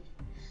hate it.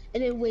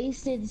 And it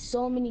wasted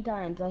so many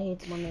times. I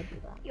hate when they do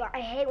that. Yo,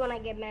 I hate when I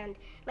get banned.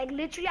 Like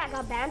literally, I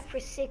got banned for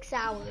 6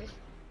 hours.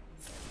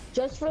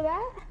 Just for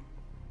that?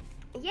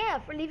 Yeah,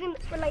 for leaving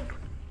the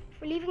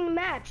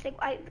match.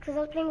 Like because I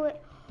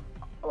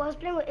was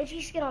playing with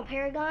Itchy Skin on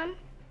Paragon.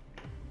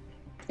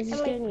 Itchy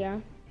Skin, yeah.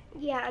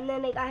 Yeah, and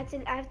then like I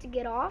have to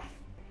get off.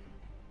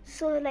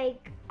 So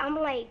like I'm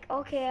like,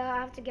 okay, I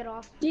have to get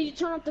off. Did you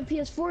turn off the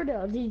PS4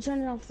 though? Did you turn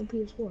it off the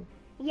PS4?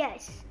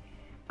 Yes.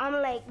 I'm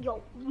like,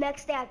 yo,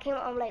 next day I came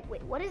I'm like,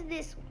 wait, what is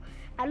this?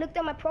 I looked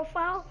at my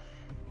profile,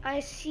 I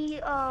see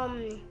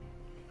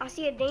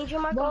a danger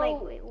mark. Bro, I'm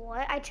like, wait,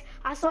 what?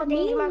 I saw a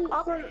danger mark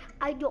up.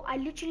 I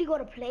literally go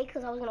to play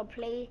because I was gonna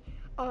play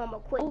a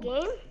quick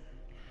game.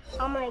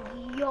 I'm like,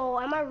 yo,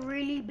 am I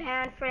really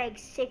banned for like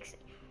 6?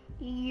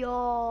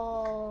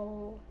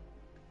 Yo.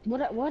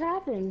 What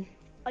happened?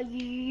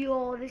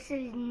 Yo, this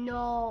is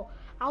no.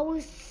 I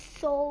was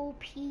so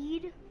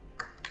peed.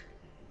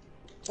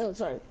 Oh,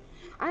 sorry.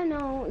 I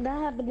know that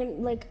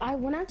happened. Like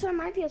when I turn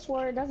my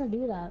PS4, it doesn't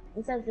do that.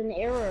 It says an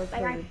error.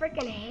 Like I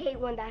freaking hate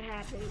when that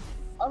happens.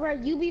 All right,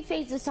 you be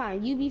face this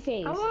time. You be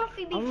face. I want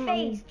to be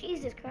face.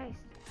 Jesus Christ.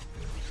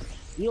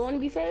 You don't want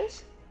to be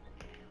face?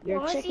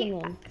 You're chicken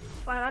in.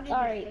 Fine, I'll just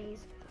be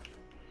face.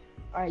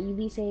 All right, you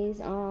be face.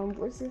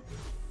 What's this?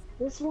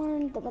 This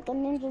one, the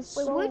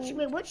ninja.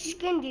 Wait, which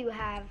skin do you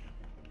have?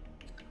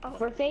 Oh.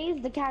 For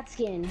phase, the cat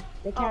skin.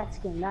 The cat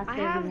skin. That's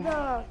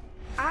I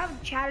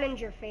have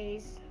challenger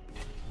phase.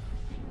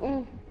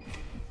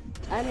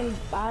 I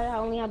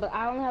only have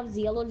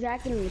the yellow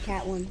jacket and the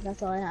cat one.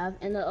 That's all I have.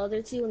 And the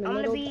other two in the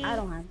middle, I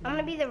don't have. I'm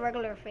gonna be the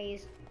regular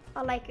phase.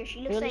 I like her. She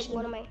looks like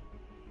one of my.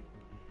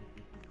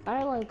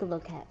 I like the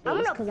cat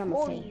phase because I'm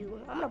a fan.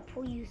 I'm gonna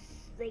pull you.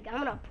 Like I'm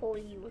gonna pull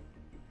you.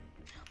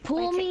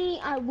 Pull me.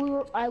 I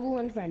will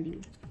unfriend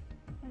you.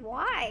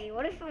 Why?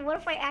 What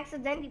if I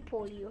accidentally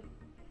pull you?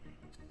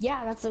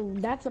 Yeah, that's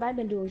what I've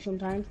been doing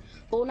sometimes.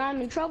 But when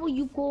I'm in trouble,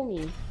 you pull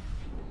me.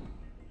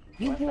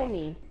 You pull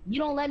me. You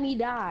don't let me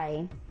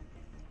die.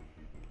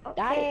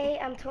 Okay,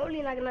 I'm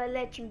totally not gonna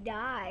let you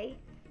die.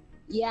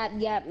 Yeah,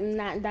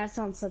 that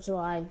sounds such a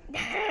lie.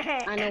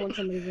 I know when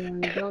somebody's lying.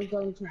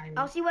 Don't try me.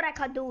 I'll see what I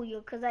can do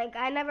you, cause like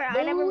I never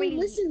really.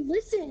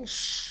 Listen,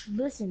 shh,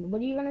 listen.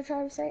 What are you gonna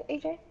try to say,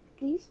 AJ?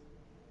 Please.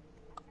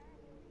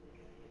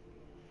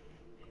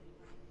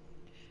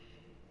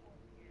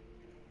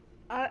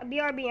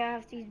 BRB, I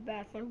have to use the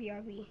bathroom.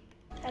 BRB.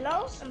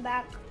 Hello, I'm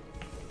back.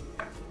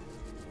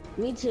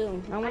 Me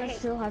too. I want to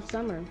still have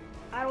summer.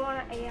 I don't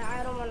want to. Yeah,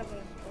 I don't want to go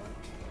to school.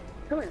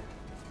 Come here.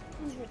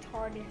 Who's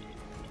retarded?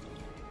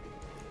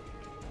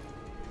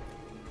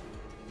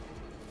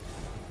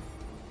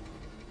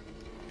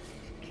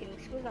 Kidding.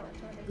 School's not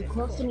retarded. You're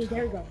close to me.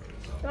 There you go.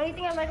 The only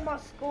thing I like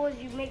about school is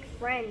you make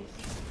friends.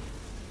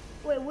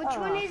 Wait, which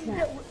one is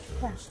the?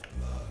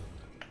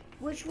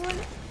 Which one?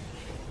 An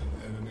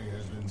enemy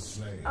has been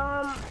slain.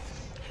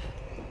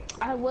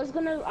 I was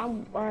gonna.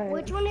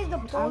 Which one is the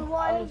pole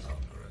one?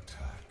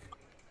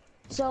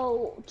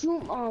 So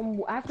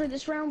after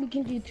this round we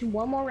can do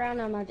one more round.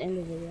 I'm at the end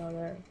of the video.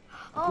 There.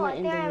 Oh, I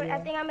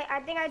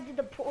think I did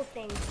the pool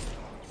thing.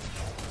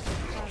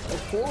 The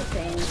pool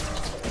thing.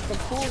 The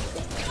pool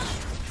thing.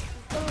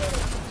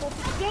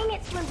 Dang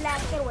it, Slim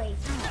Black, get away.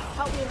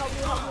 Help me.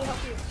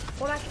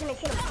 Well, I'm actually gonna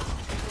kill him.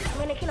 I'm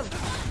gonna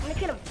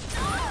kill him.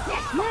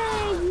 Yes!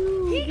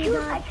 Yay,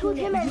 I killed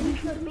him and he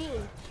killed me.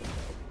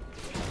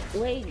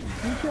 Wait,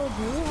 you killed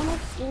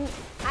me?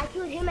 I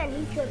killed him and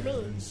he killed me.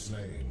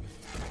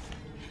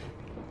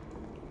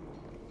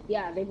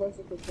 Yeah, they both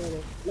look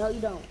good. No, you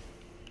don't.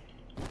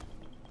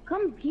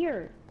 Come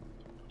here.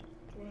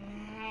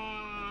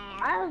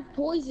 I have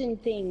poison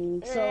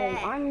things, so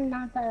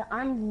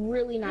I'm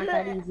really not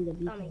that easy to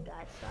beat. Oh my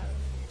god,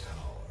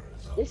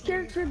 sorry. This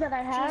character that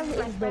I have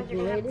is the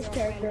greatest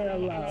character I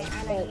love.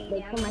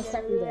 Like for my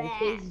secondary,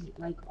 FaZe is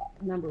like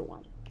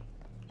 #1.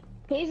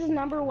 FaZe is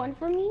 #1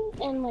 for me,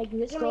 and like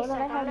this girl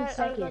that I have is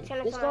second.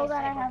 This girl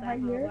that I have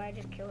right here,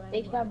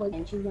 Fake Bad Boy,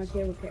 and she's my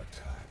favorite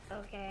character.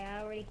 Okay,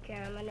 I already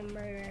care. I'm gonna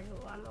murder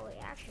everyone. No, wait,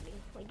 actually.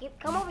 Wait,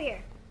 come over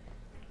here.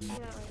 No,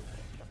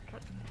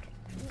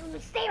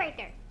 stay right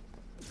there.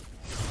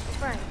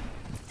 Burn.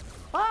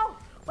 Oh,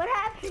 what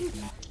happened?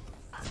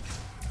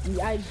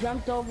 I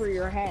jumped over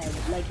your head.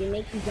 Like, it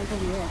makes you jump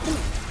over your head.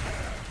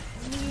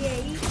 Come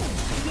here.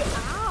 Yeah,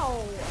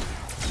 ow.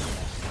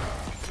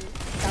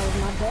 That was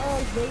my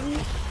bug, baby.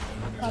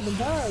 Got the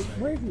bug.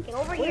 Where is he? Get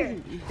over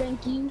here.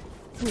 Thank you.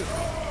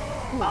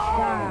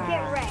 Oh,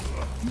 get wrecked.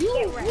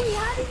 Wait,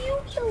 how did you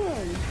kill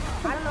him?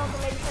 I don't know, but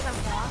maybe because I'm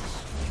boss.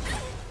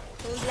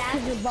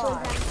 Because you're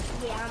boss.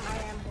 Yeah, I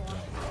am boss.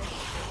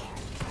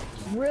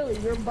 Really,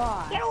 you're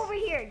boss. Get over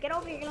here, you're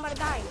about to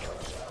die.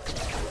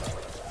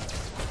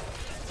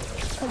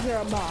 Cause you're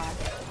a boss.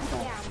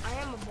 Yeah, I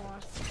am a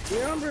boss.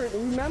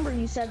 Remember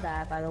you said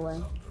that, by the way.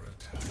 Enemy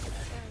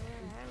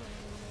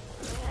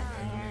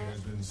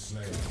has been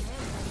slain.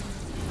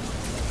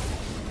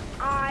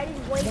 I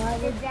just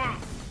wasted that.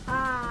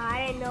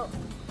 I didn't know.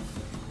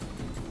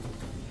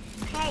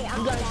 Hey, I'm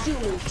You gotta shoot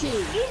me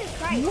too. Jesus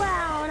Christ.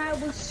 Wow, and I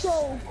was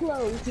so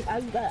close. I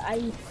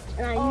knew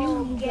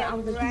I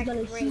was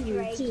gonna shoot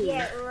me too.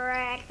 Get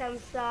wrecked. I'm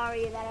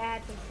sorry that I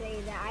had to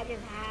say that.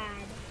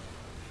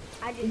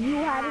 You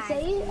had to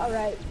say it?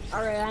 Alright,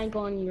 I ain't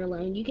going in your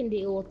lane. You can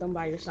deal with them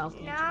by yourself.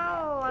 No,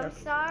 I'm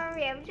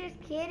sorry. I'm just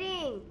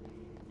kidding.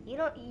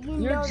 You're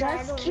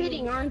just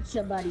kidding, aren't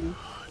you, buddy?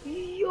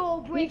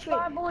 Yo, Bray,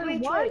 why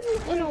are you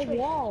in a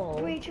wall?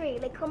 Bray,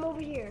 like, come over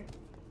here.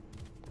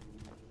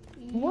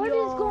 What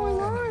is going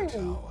on?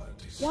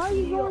 Why are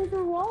you going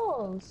through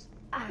walls?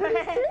 What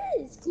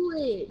is this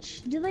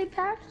glitch? Did they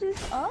patch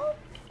this up?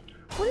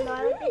 What is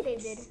I don't think they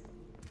did.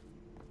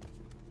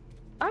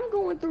 I'm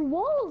going through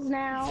walls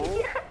now.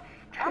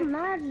 I'm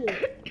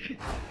magic.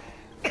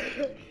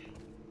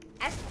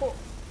 That's cool.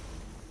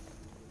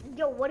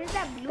 Yo, what is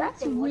that blue thing?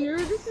 That's weird.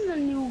 This is a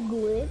new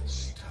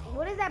glitch.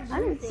 What is that blue I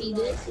didn't thing? see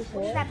this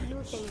before. What is that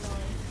blue thing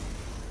going?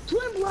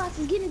 Twin Blast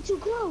is getting too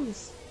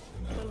close.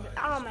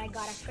 Oh my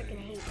god, I freaking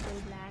hate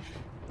Twin Blast.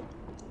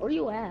 Where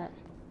you at?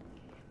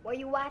 Where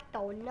you at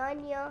though?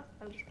 None ya?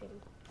 I'm just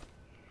kidding.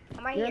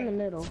 I'm right You're here. in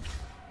the middle.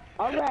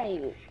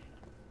 Alright.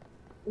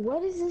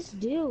 What does this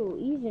do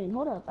even?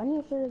 Hold up. I need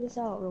to figure this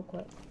out real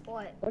quick.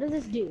 What? What does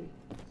this do?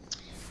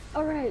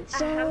 Alright,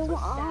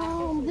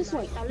 so, this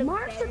one.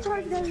 Marks the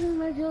target as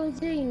an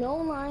agility, no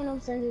line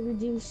of sight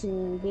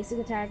reducing. Basic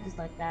attack is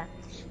like that.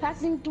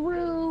 Passing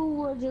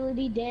through,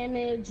 agility,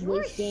 damage,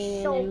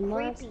 wasting, and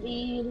mark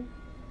speed.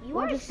 You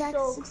are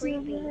so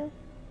creepy.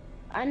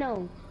 I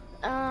know.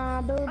 Ability.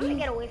 I'm gonna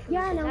get away from you.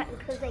 I know.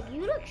 Because, like,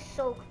 you look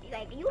so,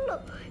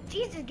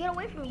 Jesus, get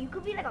away from me. You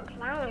could be like a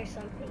clown or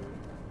something.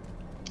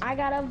 I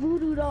got a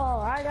voodoo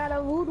doll. Okay,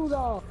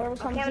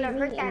 I'm gonna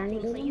hurt that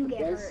thing so you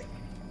get hurt.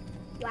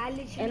 Yo, I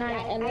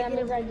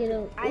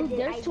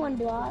there's Twin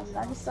Blast.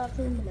 I just saw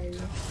Twin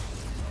Blast.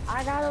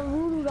 I got a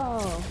voodoo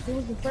doll. Who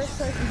was the first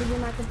person to be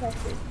my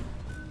competitor?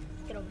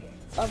 Get over here.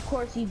 Of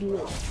course you do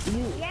it.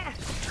 Yeah.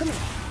 Come on.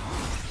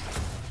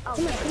 Oh,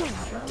 Come on.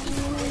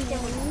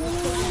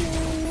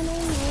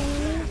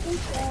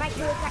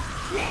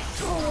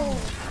 Let's go.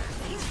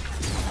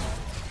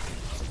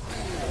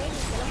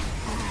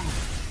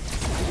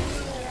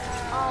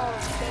 Oh,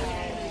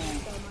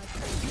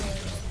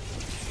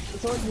 I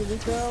told you,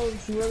 this girl,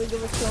 she really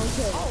give us strong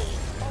kill. Oh,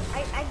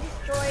 I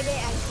destroyed it,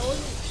 I told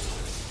you.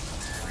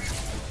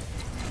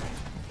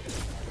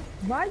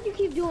 Why do you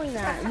keep doing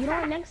that? You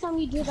know, next time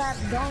you do that,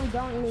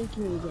 don't make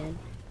me again.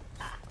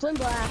 Twin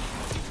Blast.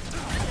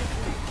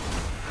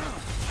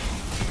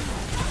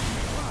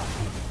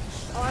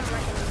 Oh, I'm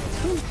wrecking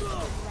him.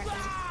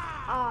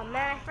 Oh,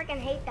 man, I freaking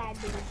hate that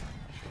dude.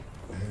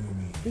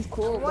 He's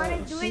cool, I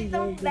want to do it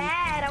so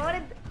bad.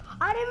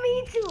 I didn't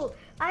mean to.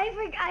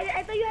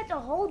 I thought you had to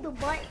hold the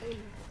button.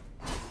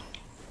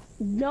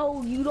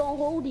 No, you don't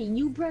hold it.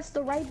 You press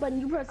the right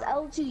button. You press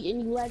L2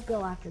 and you let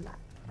go after that.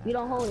 You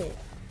don't hold it.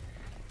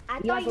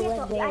 I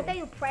thought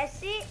you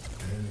press it.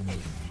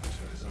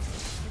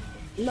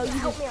 No, you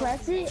just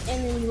press it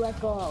and then you let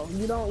go.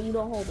 You don't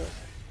hold it.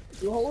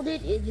 You hold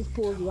it, it just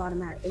pulls you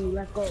automatic, and you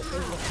let go.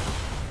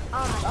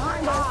 Oh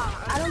my god.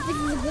 I don't think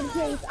it's a good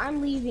case.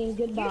 I'm leaving.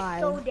 Goodbye.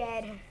 You're so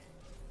dead.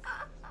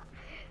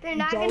 They're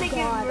not gonna give mercy.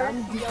 They're not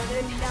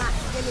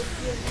gonna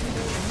give mercy.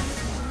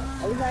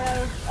 I got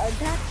a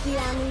taxi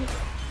on me.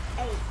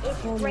 Hey,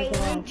 it's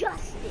raining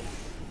justice.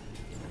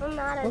 I'm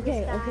not a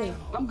Okay.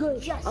 I'm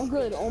good. Justice. I'm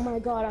good. Oh my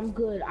god, I'm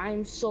good.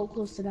 I'm so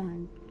close to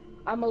dying.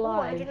 I'm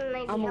alive.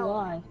 I'm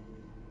alive.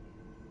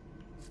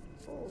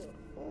 Ooh.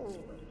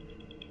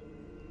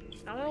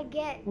 I wanna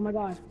get. Oh my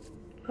god.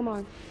 Come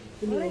on.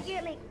 I wanna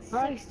get like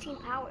 16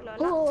 power.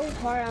 No,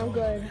 alright, I'm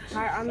good.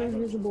 I'm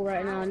invisible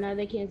right now. Now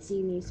they can't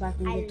see me, so I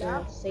can get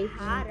the safe.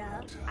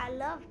 I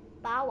love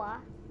Bawa.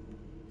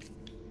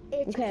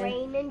 It's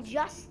rain and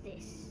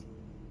justice.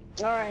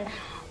 Alright.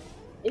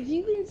 If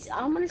you can,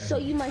 I'm gonna show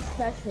you my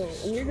special,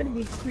 and you're gonna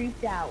be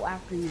creeped out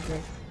after you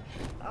this.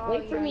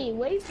 Wait for me.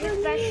 Wait for me.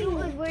 Your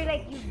special is where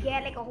like you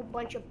get like a whole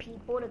bunch of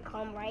people to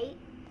come, right?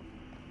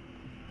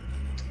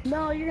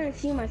 No, you're gonna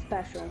see my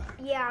special.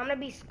 Yeah, I'm gonna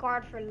be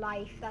scarred for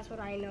life. That's what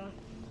I know.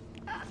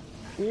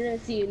 You're gonna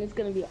see it, and it's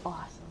gonna be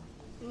awesome.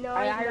 No,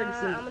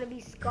 I'm gonna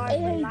be scarred for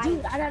life. Hey,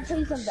 dude, I gotta tell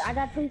you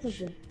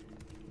something.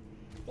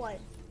 What?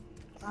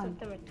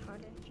 Something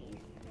retarded. Jeez.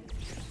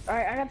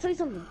 Alright, I gotta tell you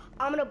something.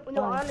 I'm gonna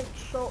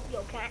troll.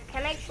 Yo,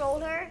 can I troll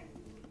her?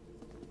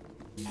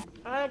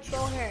 I'm gonna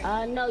troll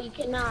her. No, you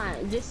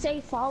cannot. Just say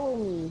follow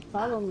me.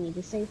 Follow me.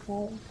 Just say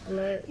follow.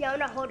 Alert. Yeah, I'm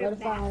gonna hold her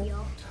back,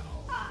 yo.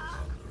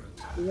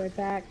 Be right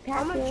back.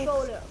 I'm gonna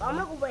troll her. I'm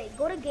gonna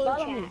go to game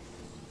chat.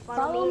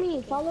 Follow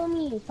me.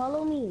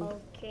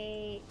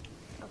 Okay.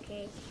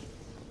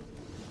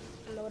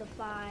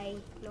 Notify.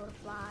 Be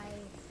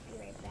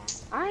right back.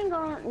 I ain't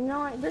gonna.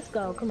 No, let's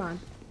go. Come on.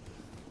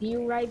 Be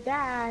right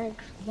back.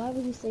 Why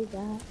would you say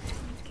that?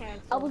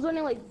 cancel. I was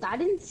wondering, like, I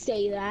didn't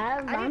say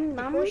that. I'm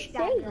push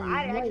that girl.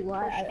 I Wait, just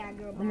what? push that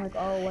girl back. I'm like,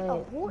 oh, wait.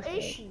 Oh, who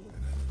is she?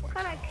 What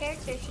kind of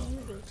character is she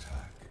using?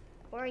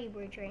 Where are you,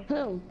 Bray?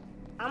 Who?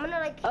 I'm gonna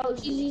like. Oh,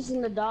 she's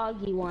using the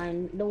doggy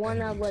one. The one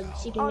that like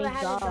she can Oh, make that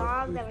has dogs. a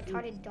dog, that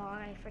retarded dog.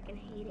 I freaking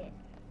hate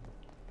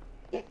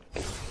it.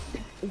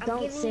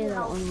 Don't say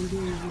that when I'm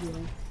doing a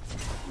video.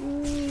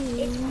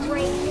 It's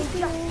raining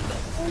justice.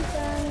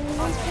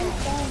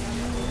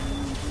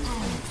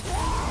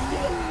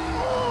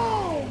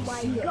 Oh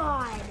my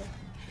god.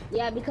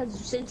 Yeah, because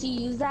since you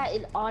use that,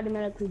 it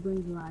automatically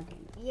brings lagging.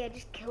 Yeah,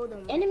 just kill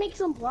them. And it makes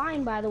them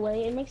blind, by the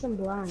way. It makes them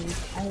blind.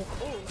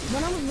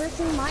 When I was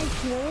versing my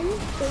twin,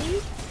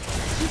 face,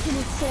 she could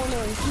be so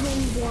annoying. She made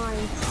me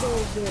blind so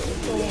good,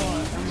 so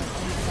hard. I'm like,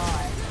 oh my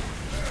god.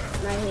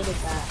 And I hated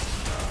that.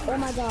 Oh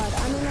my god.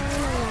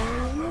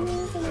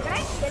 Did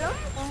I hit him?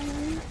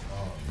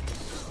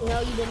 No,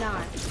 you did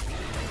not.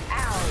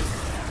 Ow.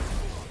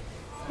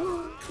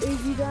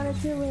 Is you gonna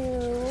kill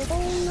him?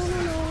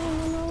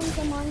 Oh, no.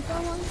 Come on.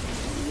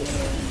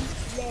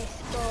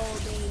 Let's go,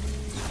 baby.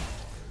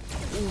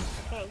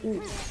 Okay,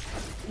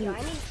 yo,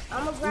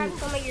 I'm gonna grab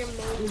some of your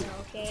mana,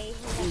 okay?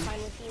 Is that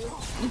fine with you?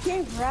 You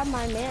can't grab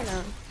my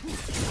mana.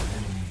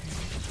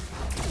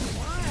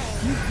 Why?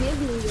 You give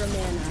me your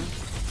mana.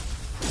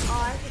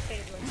 Oh, I just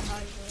figured it was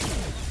hard.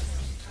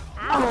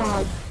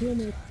 Oh,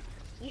 goodness.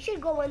 You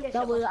should go in there.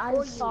 That was,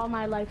 I saw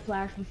my life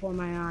flash before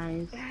my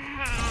eyes. Come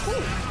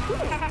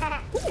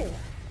here.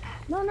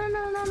 No.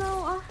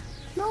 No,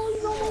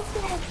 he's almost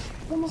dead.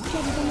 He's almost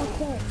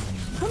dead.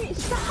 Come here,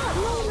 stop!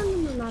 No,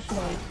 not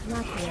today.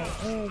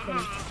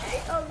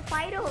 Oh,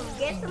 fight him.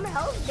 Get some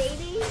help,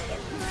 baby.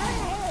 Get some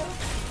help.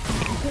 I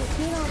can't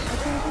do it.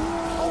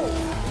 Oh,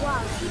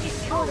 wow. She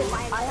just killed him by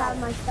herself. I have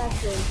my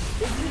special. You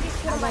just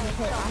killed him by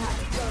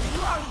yourself.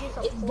 You are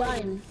disappointed. It's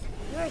done.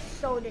 You're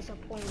so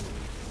disappointed.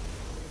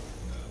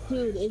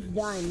 Dude, it's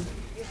done.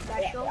 You're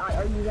special?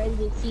 Are you ready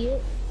to see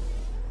it?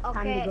 Okay.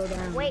 Time to go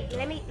down. Wait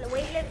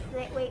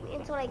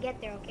until I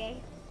get there,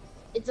 okay?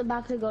 It's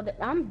about to go down.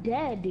 I'm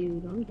dead,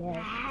 dude. I'm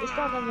dead. This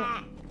guy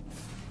doesn't...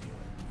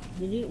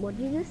 What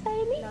did you just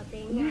say to me?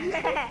 Nothing.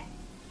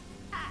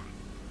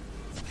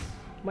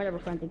 Whatever,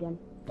 friend again.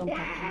 Don't touch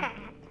me.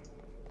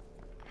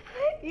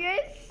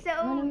 You're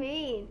so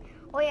mean.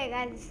 Oh yeah,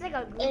 guys, this is like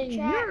a group and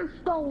chat. You're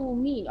so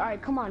mean.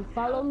 Alright, come on,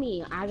 follow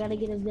me. I gotta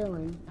get a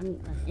villain. I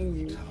mean, an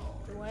enemy.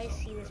 When I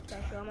see this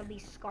special, I'm gonna be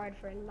scarred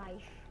for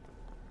life.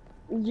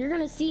 You're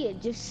gonna see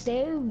it. Just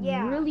stay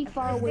really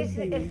far away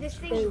from me. If this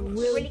thing stay is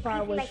really far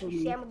creepy away like from you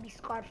me. say, I'm gonna be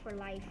scarred for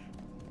life.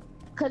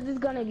 Cause it's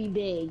gonna be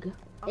big,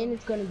 and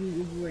it's gonna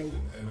be great.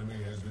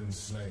 Enemy has been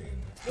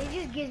slain. This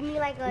just gives me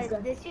like a.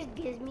 This just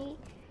gives me,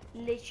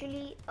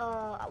 literally.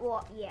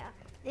 Well, yeah.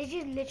 This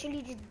just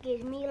literally just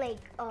gives me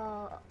like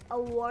a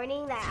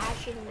warning that I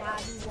should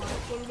not be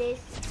watching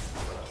this.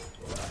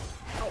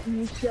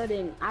 You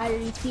shouldn't. I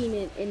already seen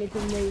it, and it's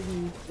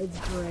amazing. It's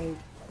great.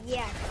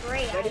 Yeah, it's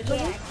great. It's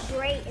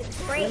great. It's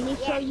great. Let me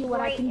show you what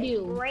I can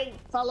do. Great.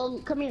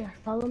 Come here.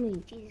 Follow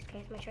me. Jesus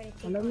Christ, I'm trying to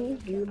take. Follow me.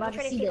 You're about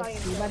to see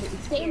this. You're about to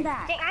stay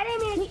back. I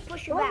didn't mean to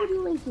push you back. Why would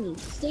you link me?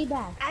 Stay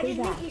back. I just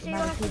link you so you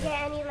don't have to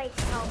get any like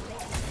help.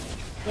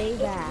 Stay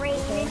back. It's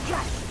raining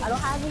justice. I don't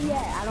have it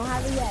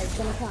yet. It's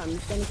gonna come.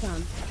 It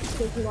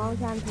takes a long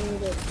time for me to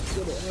get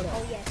it. Hold on.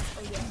 Oh yes.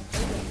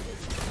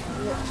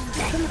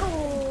 Let's go.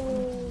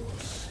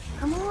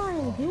 Come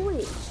on, do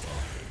it.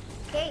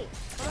 Okay,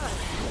 come on.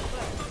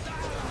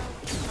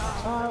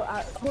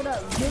 Hold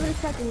up. Give it a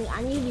second.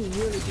 I need to be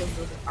really good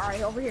with it.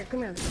 Alright, over here.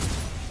 Come here.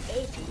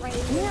 It's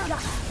raining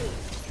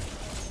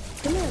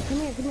justice. Come here.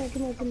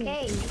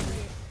 Okay.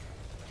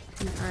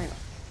 Alright.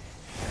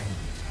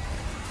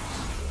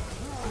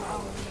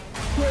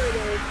 Here it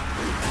is.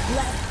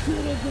 Let's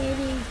get it,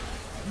 baby.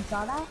 You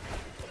saw that?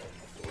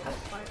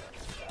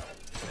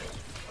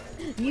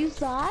 You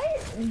saw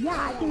it?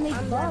 Yeah, I can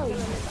make bugs.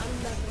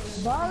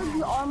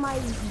 Bugs are my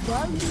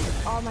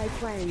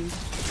friends.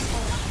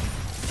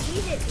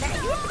 Jesus,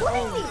 man, you're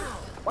putting me.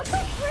 What the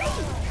freak?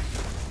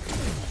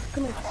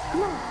 Come here.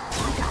 Come on. I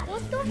got it.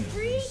 What the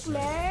freak,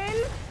 man?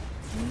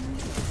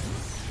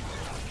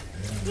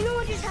 You know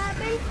what just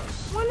happened?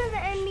 One of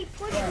the enemy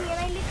pushed me and I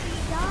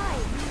literally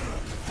died.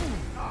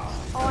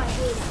 Oh, I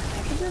hate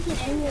it. It's just a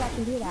thing that I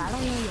can do that. I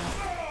don't know yet.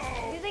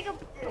 There's like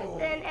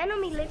an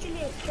enemy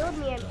literally killed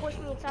me and pushed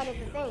me inside of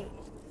the thing.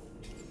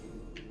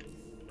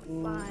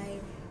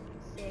 5,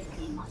 6,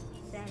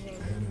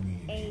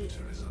 7, 8.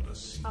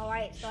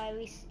 Alright, so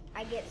I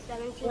get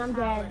 17 I'm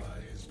dead.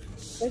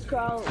 Let's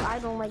go. I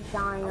don't like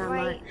dying that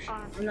much.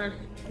 I'm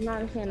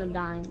not a fan of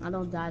dying. I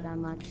don't die that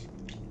much.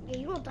 Yeah,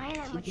 you don't die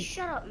that much.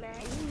 Shut up,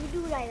 man.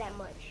 You do die that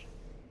much.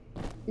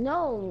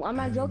 No, I'm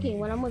not joking.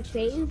 When I'm with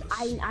FaZe,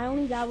 I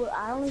only die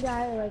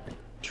like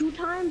 2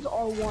 times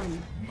or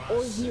 1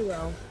 or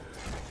 0.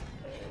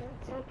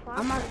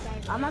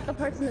 I'm not the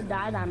person to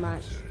die that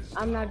much.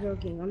 I'm not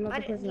joking. I'm not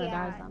the person that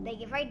dies that much.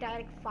 Like if I die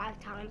like 5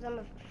 times, I'm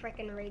a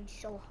freaking rage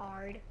so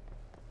hard.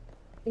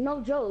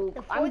 No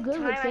joke. I'm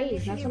good with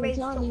FaZe. That's what I'm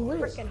telling you.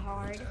 Freaking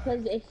hard.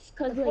 Cause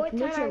like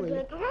literally.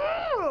 Like,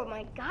 oh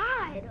my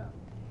god.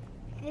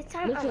 This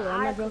time literally,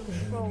 I'm out not of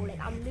control. Like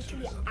I'm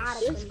literally out of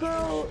This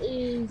control. girl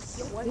is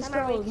this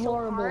girl is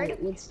horrible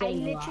with I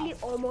staying literally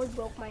alive. almost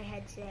broke my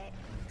headset.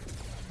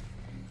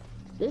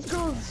 This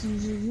girl is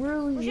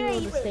really zero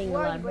to staying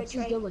where are you, alive, but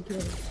she's good with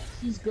kills.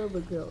 She's good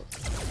with kills.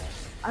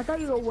 I thought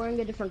you were wearing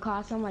a different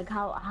costume. Like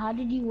how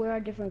did you wear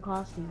a different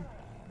costume?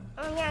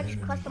 Oh yeah, just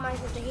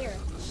customize as a hero.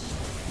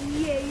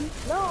 Yay!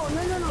 No.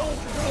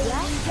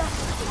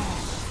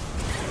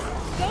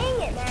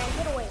 Dang it, man!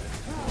 Get away.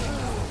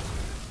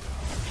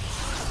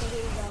 Okay,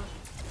 here you go.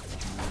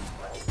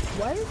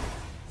 What?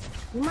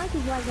 Your mic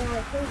is lagging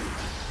like crazy.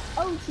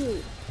 Oh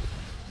shoot!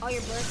 Oh,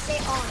 your birthday?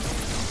 Oh, man.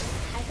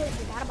 I totally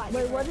forgot about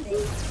your birthday. Wait, what is he?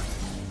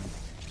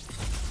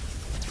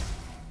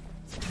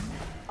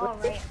 Oh,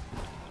 right.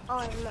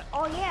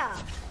 Oh, yeah.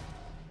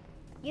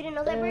 You didn't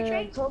know that, Bray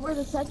Trey? October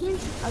the 2nd?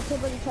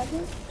 October the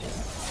 2nd?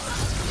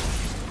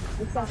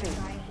 The 2nd.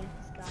 I hate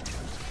this guy.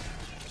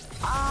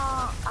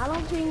 I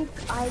don't think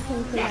I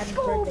can say Let's happy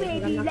go, birthday,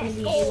 baby. I'm not Let's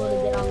gonna be able to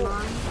get go.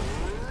 online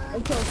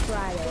until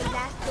Friday.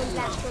 Last.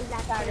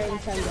 Saturday and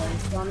Sunday,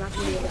 so I'm not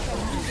gonna be able to.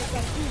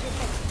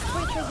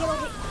 Bray Trey, get over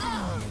here.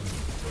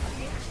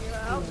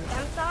 Oh,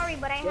 I'm sorry,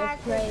 but I had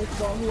to. Pray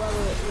for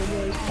whoever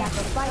will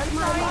sacrifice I'm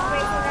my sorry, Bray,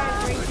 for that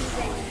life. great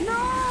season.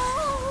 No!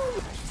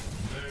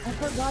 I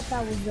forgot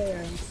that was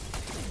there.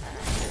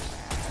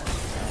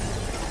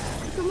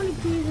 Somebody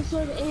please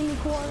destroy the enemy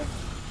core.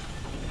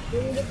 We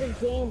can get this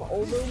game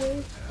over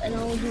with, and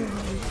I'll do.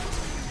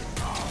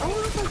 I don't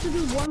know if I should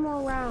do one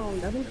more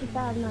round. I don't think I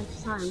have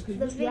enough time.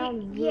 This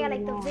round is really yeah,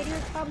 like long. the video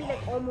is probably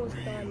like almost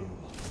done.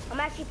 I'm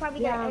actually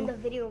probably gonna end the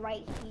video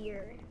right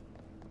here.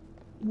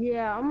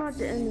 Yeah, I'm about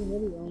to end the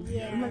video.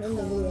 Yeah. I'm gonna end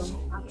the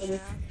video after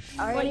this.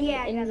 Alright, But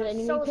yeah, guys, I'm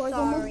enemy so core's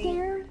almost sorry.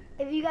 there.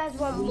 If you guys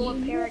want more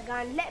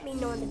Paragon, let me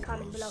know in the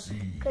comments below.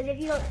 Cause if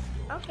you don't,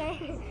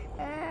 okay.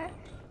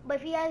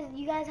 But if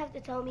you guys have to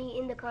tell me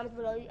in the comments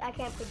below. I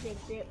can't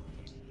predict it.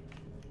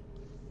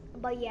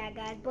 But yeah,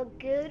 guys. But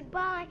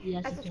goodbye.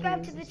 Yes, and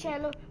subscribe to the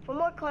channel for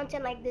more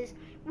content like this.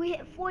 We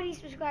hit 40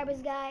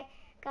 subscribers, guys.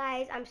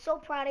 I'm so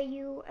proud of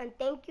you, and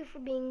thank you for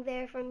being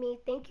there for me.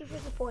 Thank you for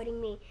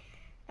supporting me,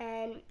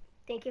 and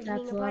thank you for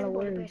being a part of the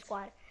Bray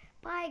Squad.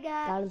 Bye,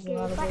 guys.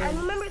 Goodbye. And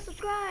remember to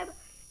subscribe.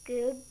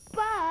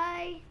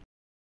 Goodbye.